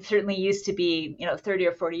than it certainly used to be, 30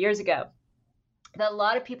 or 40 years ago, that a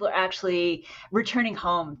lot of people are actually returning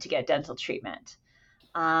home to get dental treatment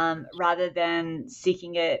rather than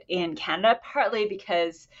seeking it in Canada, partly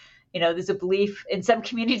because there's a belief in some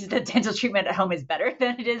communities that dental treatment at home is better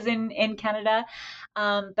than it is in Canada.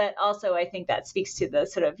 But also, I think that speaks to the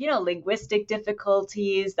sort of, linguistic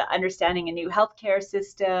difficulties, the understanding a new healthcare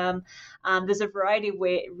system. There's a variety of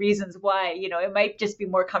reasons why, it might just be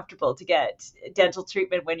more comfortable to get dental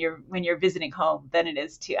treatment when you're visiting home than it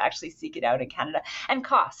is to actually seek it out in Canada. And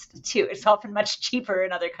cost, too. It's often much cheaper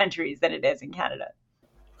in other countries than it is in Canada.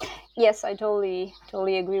 Yes, I totally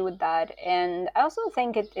agree with that. And I also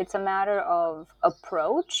think it's a matter of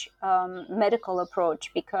approach, medical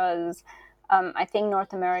approach, because I think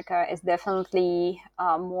North America is definitely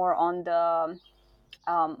more on the,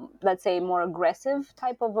 let's say, more aggressive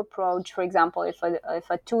type of approach. For example, if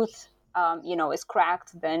a tooth, is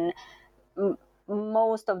cracked, then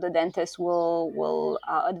most of the dentists will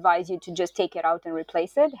advise you to just take it out and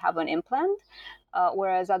replace it, have an implant.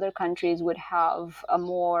 Whereas other countries would have a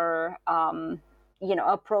more,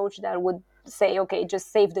 approach that would say, okay,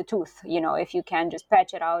 just save the tooth. If you can, just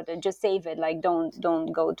patch it out and just save it. Like,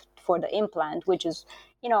 don't go for the implant, which is,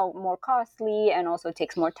 more costly and also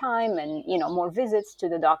takes more time and, more visits to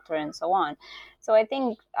the doctor and so on. So I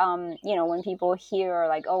think, when people hear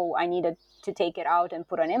like, oh, I needed to take it out and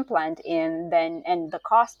put an implant in, then, and the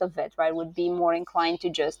cost of it, right, would be more inclined to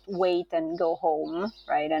just wait and go home,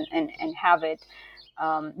 right, and have it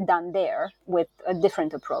done there with a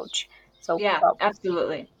different approach. So yeah,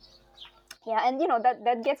 absolutely. Yeah, and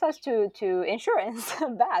that gets us to insurance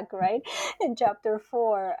back, right? In chapter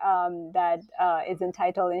 4, that is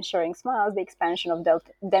entitled "Insuring Smiles: The Expansion of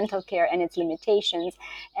Dental Care and Its Limitations."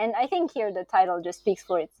 And I think here the title just speaks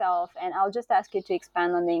for itself. And I'll just ask you to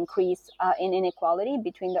expand on the increase in inequality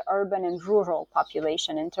between the urban and rural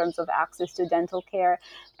population in terms of access to dental care,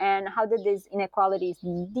 and how did these inequalities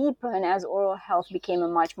deepen as oral health became a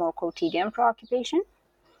much more quotidian preoccupation?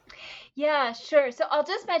 Yeah, sure. So I'll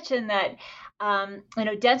just mention that,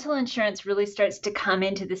 dental insurance really starts to come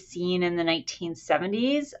into the scene in the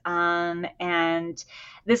 1970s. And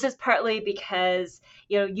this is partly because,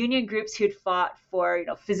 union groups who'd fought for,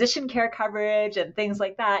 physician care coverage and things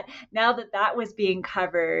like that, now that was being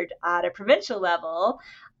covered at a provincial level,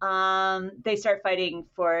 they start fighting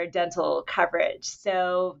for dental coverage.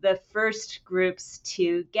 So the first groups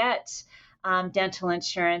to get dental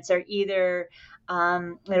insurance are either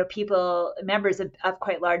people, members of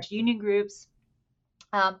quite large union groups,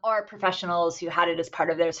 or professionals who had it as part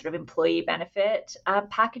of their sort of employee benefit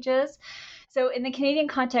packages. So in the Canadian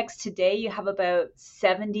context today, you have about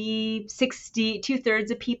 70, 60,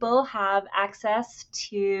 2/3 of people have access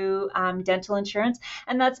to dental insurance.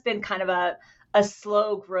 And that's been kind of a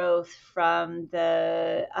slow growth from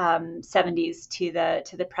the 70s to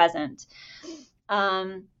the present.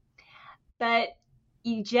 But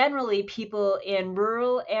generally, people in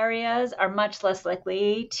rural areas are much less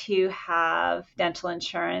likely to have dental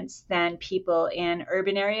insurance than people in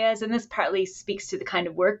urban areas. And this partly speaks to the kind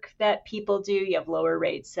of work that people do. You have lower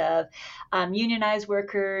rates of unionized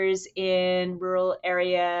workers in rural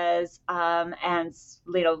areas, and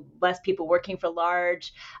less people working for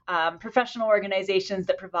large professional organizations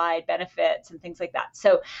that provide benefits and things like that.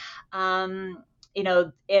 So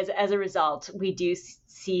as a result, we do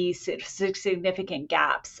see significant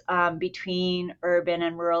gaps between urban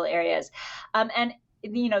and rural areas. And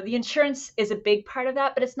the insurance is a big part of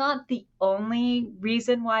that, but it's not the only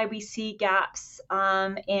reason why we see gaps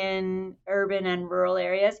in urban and rural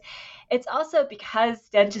areas. It's also because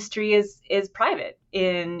dentistry is private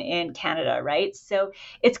in Canada, right? So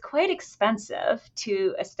it's quite expensive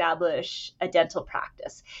to establish a dental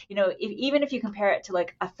practice. Even if you compare it to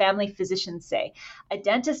like a family physician, say, a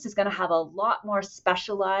dentist is going to have a lot more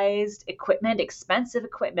specialized equipment, expensive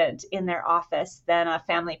equipment in their office than a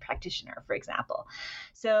family practitioner, for example.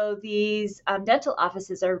 So these dental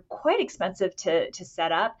offices are quite expensive to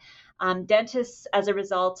set up. Dentists, as a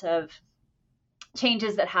result of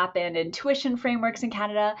changes that happen in tuition frameworks in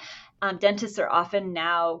Canada, dentists are often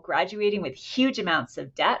now graduating with huge amounts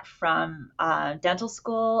of debt from dental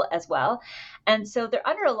school as well. And so they're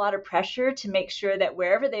under a lot of pressure to make sure that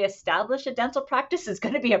wherever they establish a dental practice is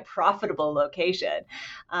going to be a profitable location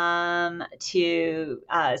to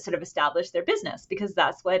sort of establish their business, because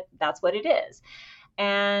that's what it is.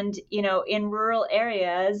 And, in rural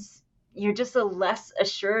areas, you're just less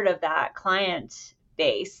assured of that client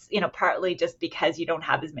base, partly just because you don't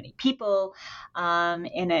have as many people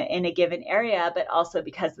in a given area, but also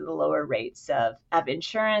because of the lower rates of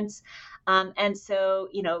insurance. And so,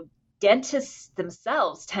 dentists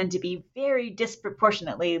themselves tend to be very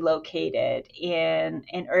disproportionately located in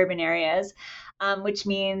urban areas, which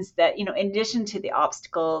means that, in addition to the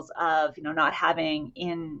obstacles of, not having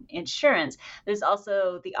insurance, there's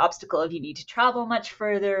also the obstacle of you need to travel much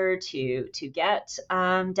further to get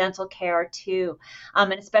dental care too,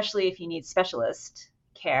 and especially if you need specialist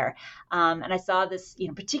care. And I saw this,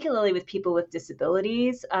 particularly with people with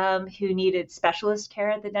disabilities who needed specialist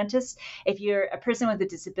care at the dentist. If you're a person with a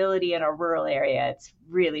disability in a rural area, it's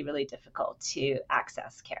really, really difficult to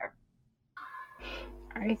access care.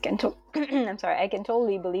 I can I can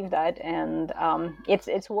totally believe that, and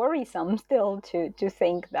it's worrisome still to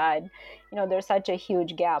think that there's such a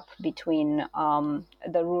huge gap between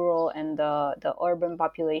the rural and the urban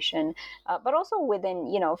population, but also within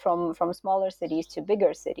from smaller cities to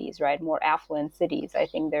bigger cities, right? More affluent cities. I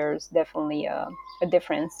think there's definitely a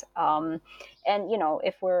difference. And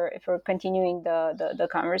if we're continuing the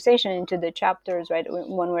conversation into the chapters, right,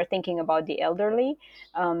 when we're thinking about the elderly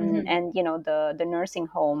and the nursing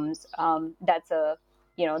homes, that's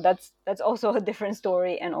also a different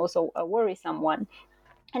story and also a worrisome one.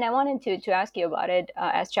 And I wanted to ask you about it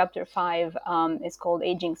as chapter 5 is called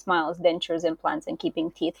Aging Smiles, Dentures, Implants, and Keeping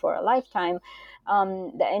Teeth for a Lifetime.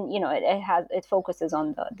 And it focuses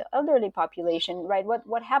on the elderly population, right?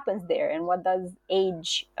 What happens there, and what does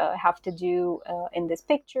age have to do in this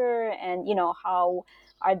picture, and how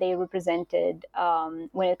are they represented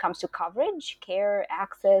when it comes to coverage, care,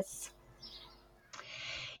 access?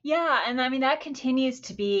 Yeah, and I mean, that continues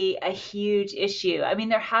to be a huge issue. I mean,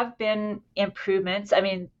 there have been improvements. I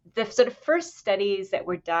mean, the sort of first studies that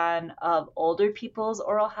were done of older people's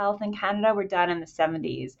oral health in Canada were done in the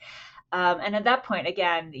 70s. And at that point,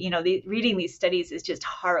 again, reading these studies is just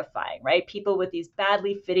horrifying, right? People with these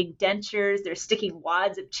badly fitting dentures, they're sticking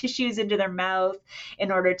wads of tissues into their mouth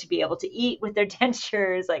in order to be able to eat with their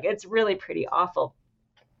dentures. Like, it's really pretty awful.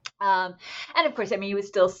 And of course, I mean, you would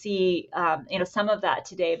still see, some of that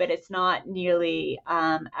today, but it's not nearly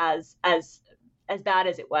as bad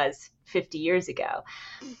as it was 50 years ago.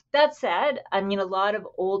 That said, I mean, a lot of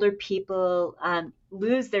older people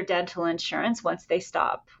lose their dental insurance once they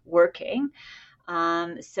stop working.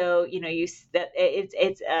 So it's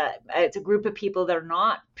a group of people that are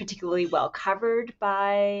not particularly well covered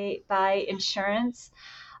by insurance.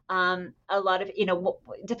 A lot of,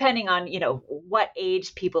 depending on, what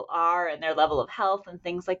age people are and their level of health and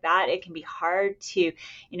things like that, it can be hard to,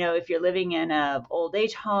 if you're living in an old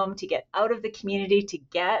age home, to get out of the community to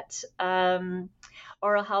get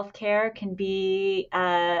oral health care can be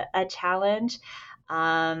a challenge.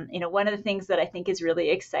 One of the things that I think is really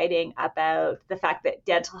exciting about the fact that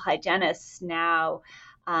dental hygienists now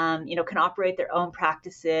can operate their own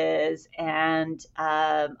practices, and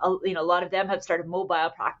a lot of them have started mobile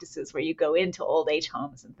practices where you go into old age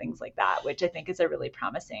homes and things like that, which I think is a really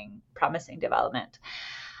promising development.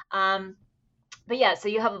 But yeah, so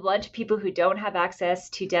you have a bunch of people who don't have access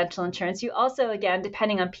to dental insurance. You also, again,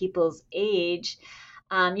 depending on people's age,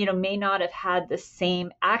 may not have had the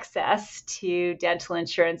same access to dental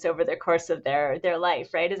insurance over the course of their life,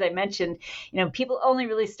 right? As I mentioned, people only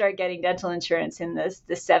really start getting dental insurance in the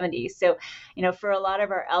 70s. So, for a lot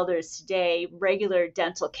of our elders today, regular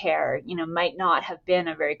dental care, might not have been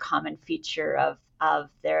a very common feature of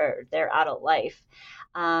their adult life.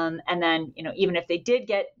 And then, even if they did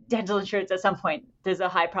get dental insurance at some point, there's a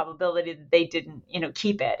high probability that they didn't,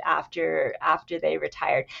 keep it after they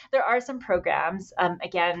retired. There are some programs,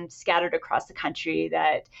 again, scattered across the country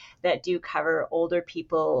that do cover older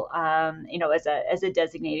people, as a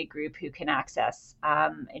designated group who can access,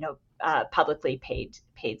 publicly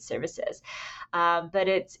paid services. But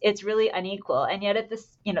it's really unequal. And yet at this,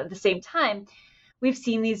 the same time, we've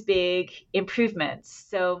seen these big improvements.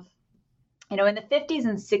 So, in the 50s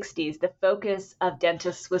and 60s, the focus of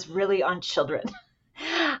dentists was really on children.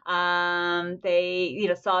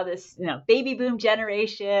 They, saw this, baby boom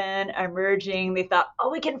generation emerging. They thought,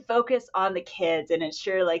 we can focus on the kids and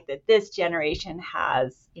ensure that this generation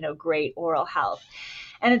has, great oral health.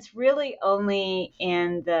 And it's really only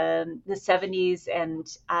in the 70s and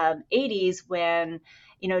 80s when,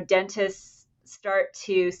 dentists start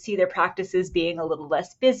to see their practices being a little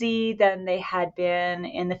less busy than they had been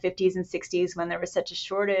in the 50s and 60s when there was such a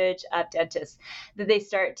shortage of dentists, that they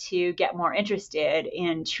start to get more interested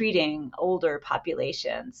in treating older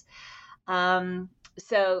populations.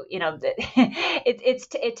 So, it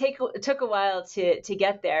took a while to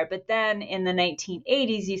get there, but then in the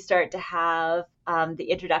 1980s, you start to have the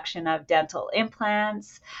introduction of dental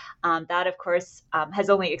implants. That, of course, has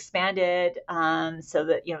only expanded, so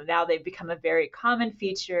that now they've become a very common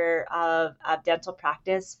feature of dental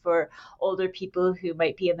practice for older people who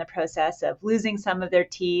might be in the process of losing some of their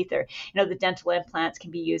teeth, or the dental implants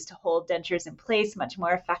can be used to hold dentures in place much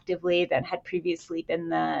more effectively than had previously been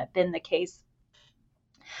the case.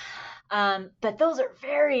 But those are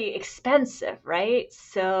very expensive, right?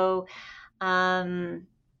 So,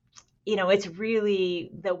 it's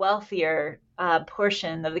really the wealthier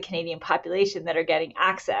portion of the Canadian population that are getting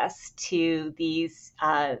access to these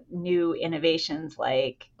new innovations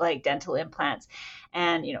like dental implants,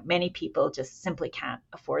 and many people just simply can't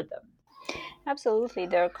afford them. Absolutely,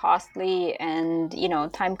 they're costly and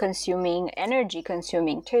time consuming, energy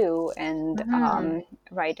consuming too, and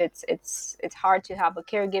right, it's hard to have a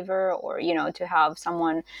caregiver, or to have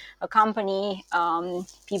someone accompany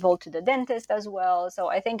people to the dentist as well. So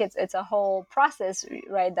I think it's a whole process,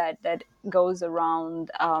 right, that goes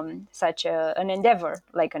around such an endeavor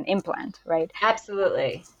like an implant, right?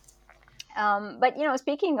 Absolutely. But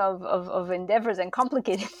speaking of endeavors and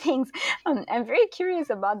complicated things, I'm very curious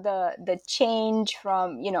about the change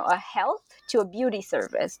from a health to a beauty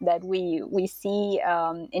service that we see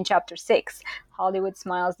in Chapter 6, Hollywood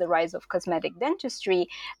Smiles: The Rise of Cosmetic Dentistry.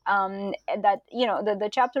 That the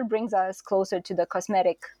chapter brings us closer to the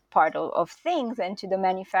cosmetic part of things and to the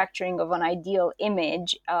manufacturing of an ideal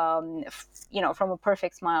image, from a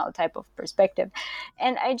perfect smile type of perspective.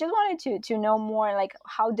 And I just wanted to know more, like,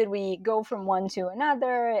 how did we go from one to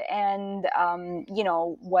another, and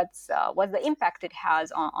what's the impact it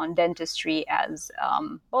has on dentistry as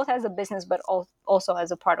both as a business but also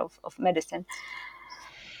as a part of medicine.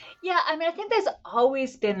 Yeah, I mean, I think there's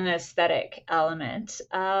always been an aesthetic element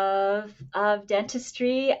of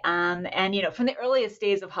dentistry, and from the earliest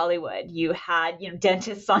days of Hollywood, you had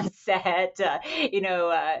dentists on set.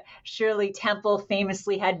 Shirley Temple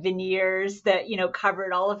famously had veneers that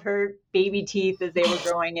covered all of her baby teeth as they were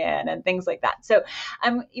growing in, and things like that. So,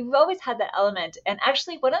 you've always had that element. And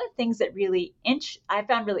actually, one of the things that really I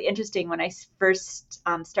found really interesting when I first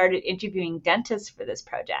started interviewing dentists for this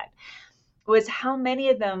project was how many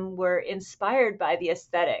of them were inspired by the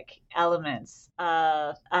aesthetic elements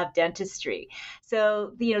of dentistry.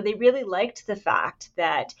 So, they really liked the fact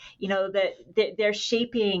that, that they're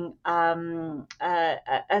shaping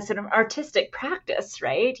a sort of artistic practice,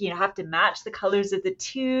 right? You have to match the colors of the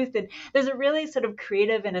tooth. And there's a really sort of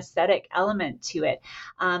creative and aesthetic element to it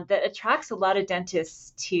that attracts a lot of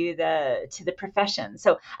dentists to the profession.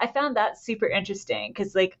 So I found that super interesting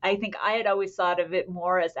because, I think I had always thought of it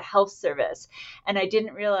more as a health service. And I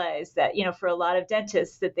didn't realize that, for a lot of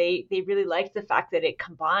dentists, that they really liked the fact that it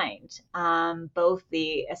combined both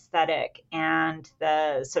the aesthetic and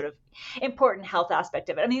the sort of important health aspect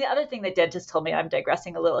of it. I mean, the other thing that dentists told me, I'm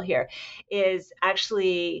digressing a little here, is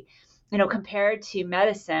actually, compared to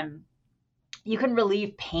medicine, you can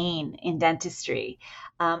relieve pain in dentistry,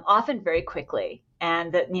 often very quickly.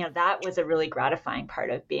 And that was a really gratifying part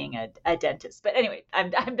of being a dentist. But anyway,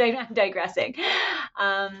 I'm digressing.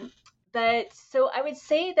 But so I would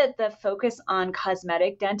say that the focus on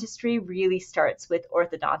cosmetic dentistry really starts with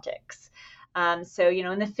orthodontics. So,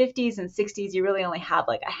 in the 50s and 60s, you really only have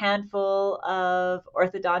like a handful of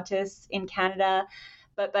orthodontists in Canada.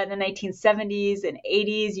 But by the 1970s and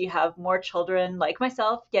 80s, you have more children like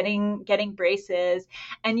myself getting braces,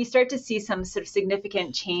 and you start to see some sort of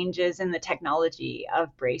significant changes in the technology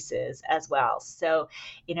of braces as well. So,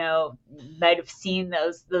 you might have seen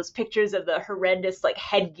those pictures of the horrendous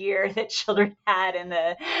headgear that children had in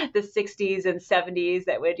the 60s and 70s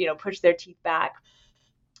that would push their teeth back.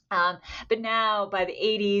 But now by the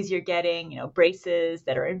 80s, you're getting, braces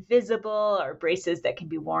that are invisible, or braces that can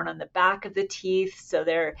be worn on the back of the teeth. So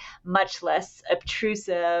they're much less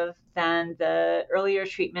obtrusive than the earlier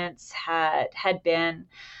treatments had been.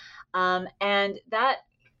 And that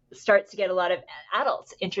starts to get a lot of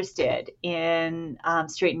adults interested in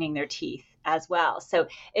straightening their teeth as well. So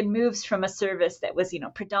it moves from a service that was,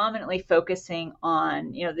 predominantly focusing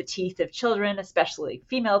on, the teeth of children, especially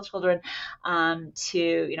female children,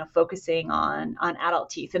 to, focusing on adult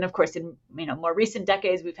teeth. And of course, in, more recent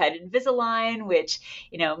decades, we've had Invisalign, which,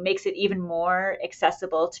 makes it even more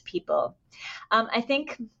accessible to people. I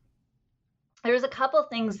think there's a couple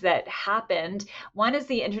things that happened. One is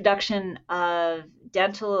the introduction of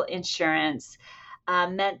dental insurance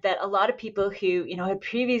meant that a lot of people who, had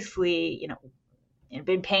previously,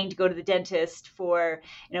 been paying to go to the dentist for,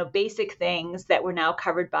 basic things that were now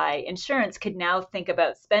covered by insurance could now think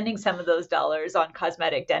about spending some of those dollars on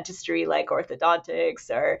cosmetic dentistry like orthodontics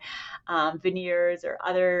or veneers or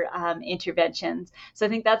other interventions. So I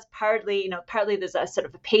think that's partly there's a sort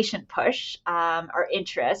of a patient push or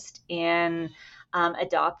interest in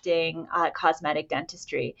adopting cosmetic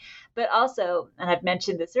dentistry. But also, and I've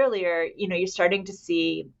mentioned this earlier, you're starting to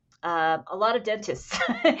see a lot of dentists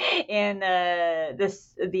in the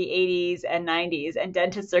 80s and 90s, and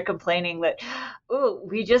dentists are complaining that,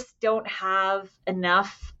 we just don't have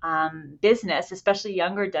enough business, especially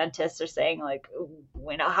younger dentists are saying like,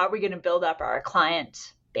 how are we going to build up our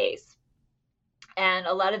client base? And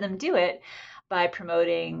a lot of them do it by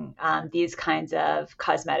promoting these kinds of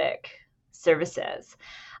cosmetic services.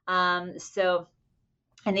 So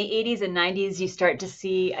in the 80s and 90s, you start to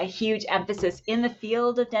see a huge emphasis in the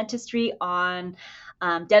field of dentistry on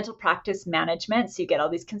dental practice management. So you get all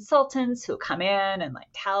these consultants who come in and like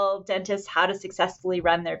tell dentists how to successfully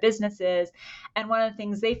run their businesses. And one of the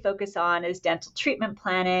things they focus on is dental treatment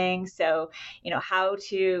planning. So, how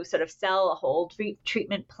to sort of sell a whole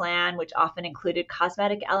treatment plan, which often included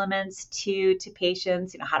cosmetic elements to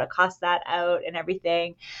patients, how to cost that out and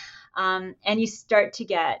everything. And you start to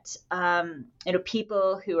get,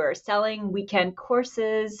 people who are selling weekend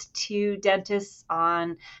courses to dentists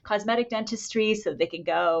on cosmetic dentistry so they can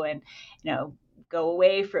go and, go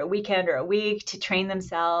away for a weekend or a week to train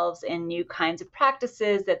themselves in new kinds of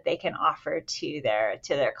practices that they can offer to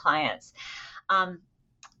their clients.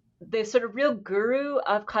 The sort of real guru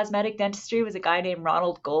of cosmetic dentistry was a guy named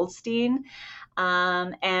Ronald Goldstein.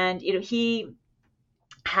 And, he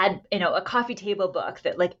had, a coffee table book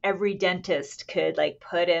that like every dentist could like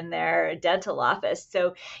put in their dental office.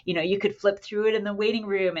 So, you could flip through it in the waiting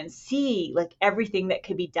room and see like everything that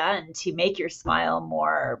could be done to make your smile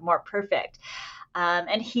more perfect.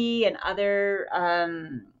 And he and other,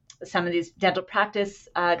 some of these dental practice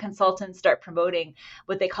consultants start promoting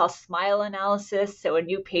what they call smile analysis. So a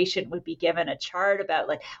new patient would be given a chart about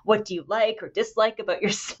like, what do you like or dislike about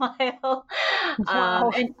your smile?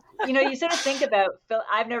 Wow. And, you sort of think about,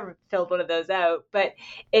 I've never filled one of those out, but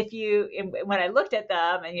when I looked at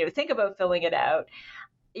them and, think about filling it out,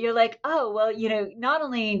 you're like, oh, well, not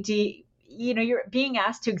only do you're being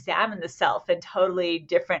asked to examine the self in totally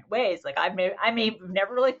different ways. Like I may have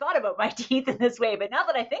never really thought about my teeth in this way, but now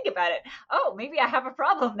that I think about it, maybe I have a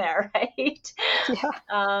problem there, right?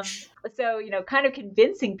 Yeah. So, kind of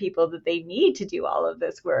convincing people that they need to do all of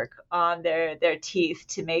this work on their teeth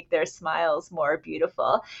to make their smiles more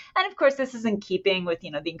beautiful. And of course, this is in keeping with,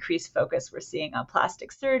 the increased focus we're seeing on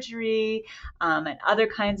plastic surgery and other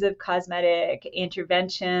kinds of cosmetic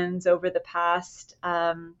interventions over the past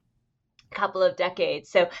couple of decades.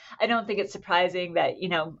 So I don't think it's surprising that,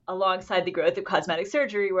 alongside the growth of cosmetic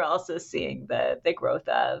surgery, we're also seeing the growth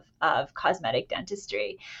of cosmetic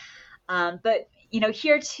dentistry. But,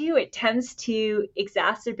 here too, it tends to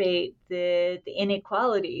exacerbate the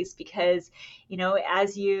inequalities because,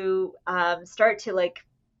 as you start to like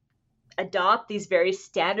adopt these very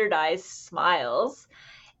standardized smiles,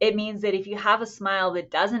 it means that if you have a smile that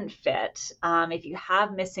doesn't fit, if you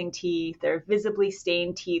have missing teeth or visibly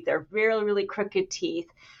stained teeth or really, really crooked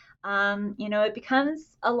teeth, it becomes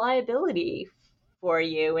a liability for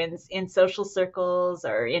you in social circles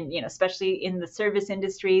or in, especially in the service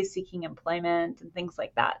industry, seeking employment and things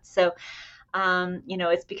like that. So,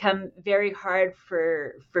 it's become very hard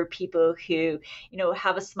for people who,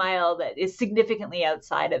 have a smile that is significantly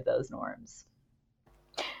outside of those norms.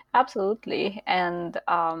 Absolutely, and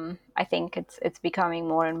I think it's becoming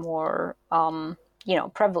more and more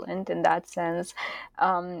prevalent in that sense.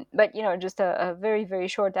 But just a very, very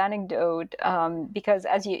short anecdote, because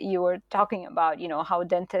as you were talking about, how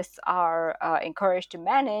dentists are encouraged to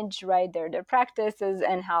manage, right, their practices,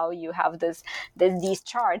 and how you have these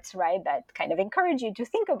charts, right, that kind of encourage you to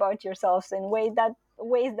think about yourselves in ways that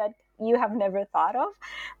you have never thought of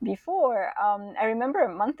before. I remember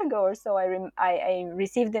a month ago or so, I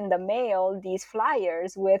received in the mail these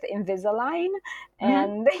flyers with Invisalign,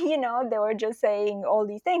 and they were just saying all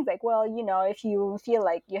these things like, well, if you feel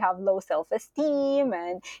like you have low self-esteem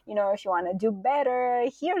and if you want to do better,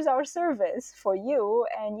 here's our service for you,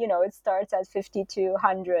 and it starts at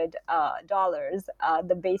 $5,200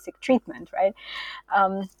 the basic treatment, right?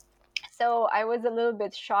 So I was a little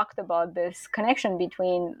bit shocked about this connection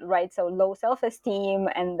between, right, so low self-esteem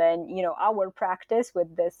and then, our practice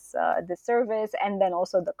with this service, and then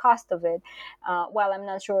also the cost of it. While I'm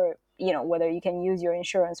not sure, whether you can use your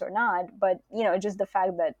insurance or not. But, just the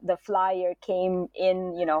fact that the flyer came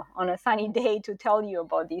in, on a sunny day to tell you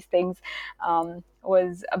about these things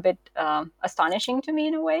was a bit astonishing to me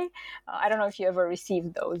in a way. I don't know if you ever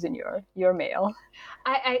received those in your mail.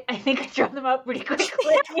 I think I throw them out pretty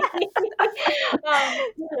quickly.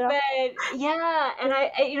 But yeah, and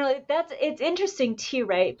it's interesting too,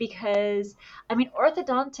 right? Because I mean,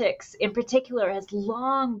 orthodontics in particular has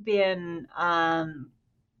long been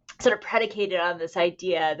sort of predicated on this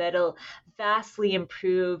idea that it'll vastly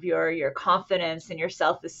improve your confidence and your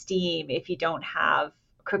self-esteem if you don't have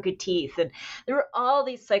crooked teeth. And there were all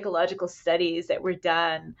these psychological studies that were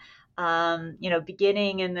done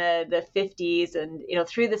beginning in the 50s and,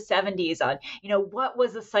 through the 70s on, what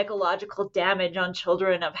was the psychological damage on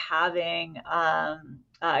children of having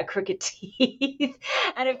crooked teeth.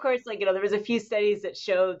 And of course, there was a few studies that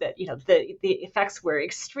showed that, the effects were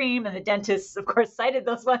extreme, and the dentists, of course, cited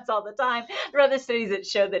those ones all the time. There were other studies that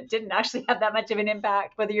showed that didn't actually have that much of an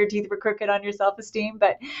impact, whether your teeth were crooked, on your self-esteem,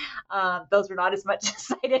 but those were not as much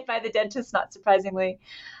cited by the dentists, not surprisingly.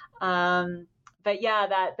 But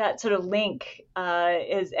yeah, that sort of link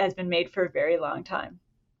has been made for a very long time.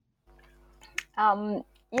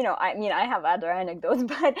 I have other anecdotes,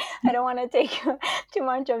 but I don't want to take too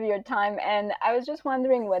much of your time. And I was just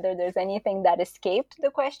wondering whether there's anything that escaped the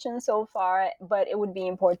question so far, but it would be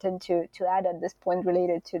important to add at this point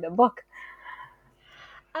related to the book.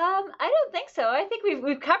 I don't think so. I think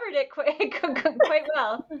we've covered it quite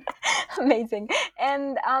well. Amazing.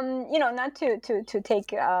 And not to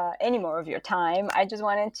take any more of your time, I just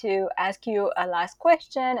wanted to ask you a last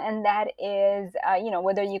question, and that is,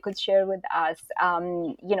 whether you could share with us,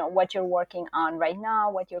 what you're working on right now,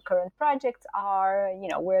 what your current projects are,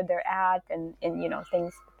 where they're at, and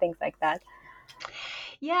things like that.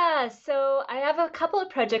 Yeah, so I have a couple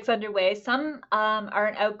of projects underway. Some are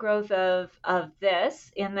an outgrowth of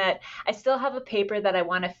this, in that I still have a paper that I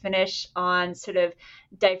want to finish on sort of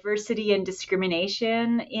diversity and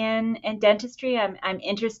discrimination in dentistry. I'm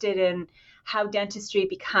interested in how dentistry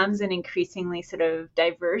becomes an increasingly sort of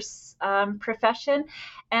diverse profession,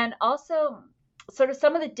 and also sort of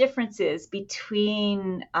some of the differences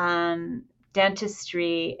between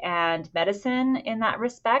dentistry and medicine in that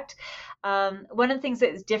respect. One of the things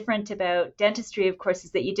that is different about dentistry, of course,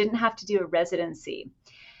 is that you didn't have to do a residency,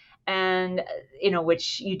 and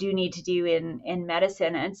which you do need to do in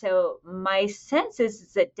medicine. And so my sense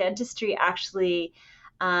is that dentistry actually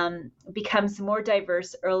becomes more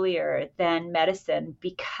diverse earlier than medicine,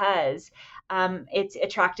 because it's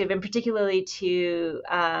attractive, and particularly to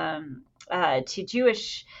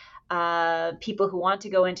Jewish people who want to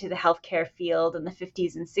go into the healthcare field in the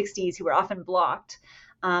 50s and 60s, who were often blocked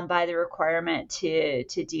by the requirement to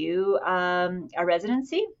do a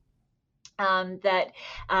residency. That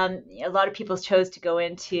a lot of people chose to go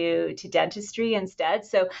into dentistry instead.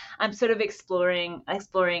 So I'm sort of exploring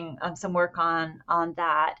some work on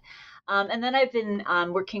that. And then I've been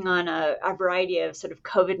working on a variety of sort of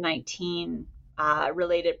COVID-19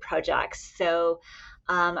 related projects. So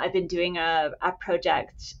I've been doing a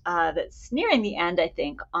project that's nearing the end, I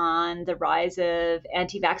think, on the rise of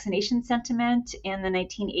anti-vaccination sentiment in the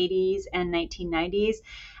 1980s and 1990s,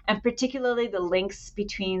 and particularly the links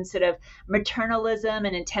between sort of maternalism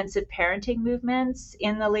and intensive parenting movements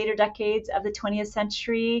in the later decades of the 20th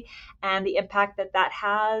century, and the impact that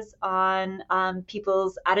has on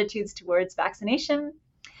people's attitudes towards vaccination.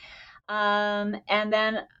 And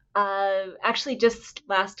then actually, just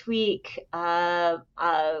last week,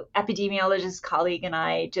 epidemiologist colleague and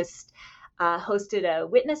I just hosted a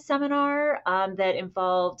witness seminar that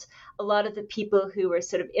involved a lot of the people who were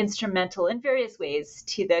sort of instrumental in various ways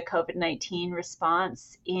to the COVID-19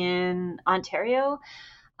 response in Ontario,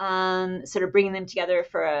 sort of bringing them together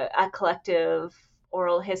for a collective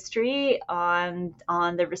oral history on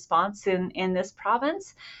the response in this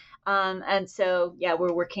province. And so, yeah,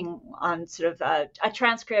 we're working on sort of a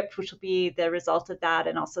transcript, which will be the result of that,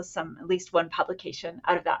 and also at least one publication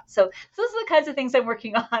out of that. So those are the kinds of things I'm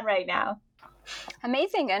working on right now.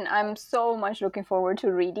 Amazing. And I'm so much looking forward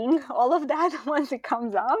to reading all of that once it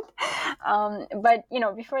comes out. But,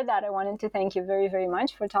 before that, I wanted to thank you very, very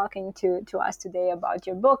much for talking to us today about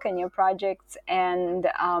your book and your projects. And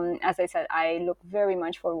as I said, I look very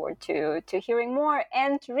much forward to hearing more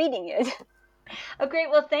and to reading it. Oh, great.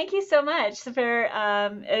 Well, thank you so much for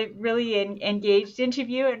a really engaged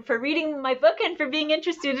interview, and for reading my book, and for being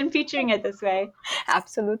interested in featuring it this way.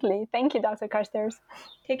 Absolutely. Thank you, Dr. Carstairs.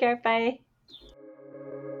 Take care. Bye.